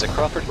 560 is a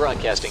Crawford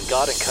Broadcasting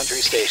God and Country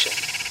station.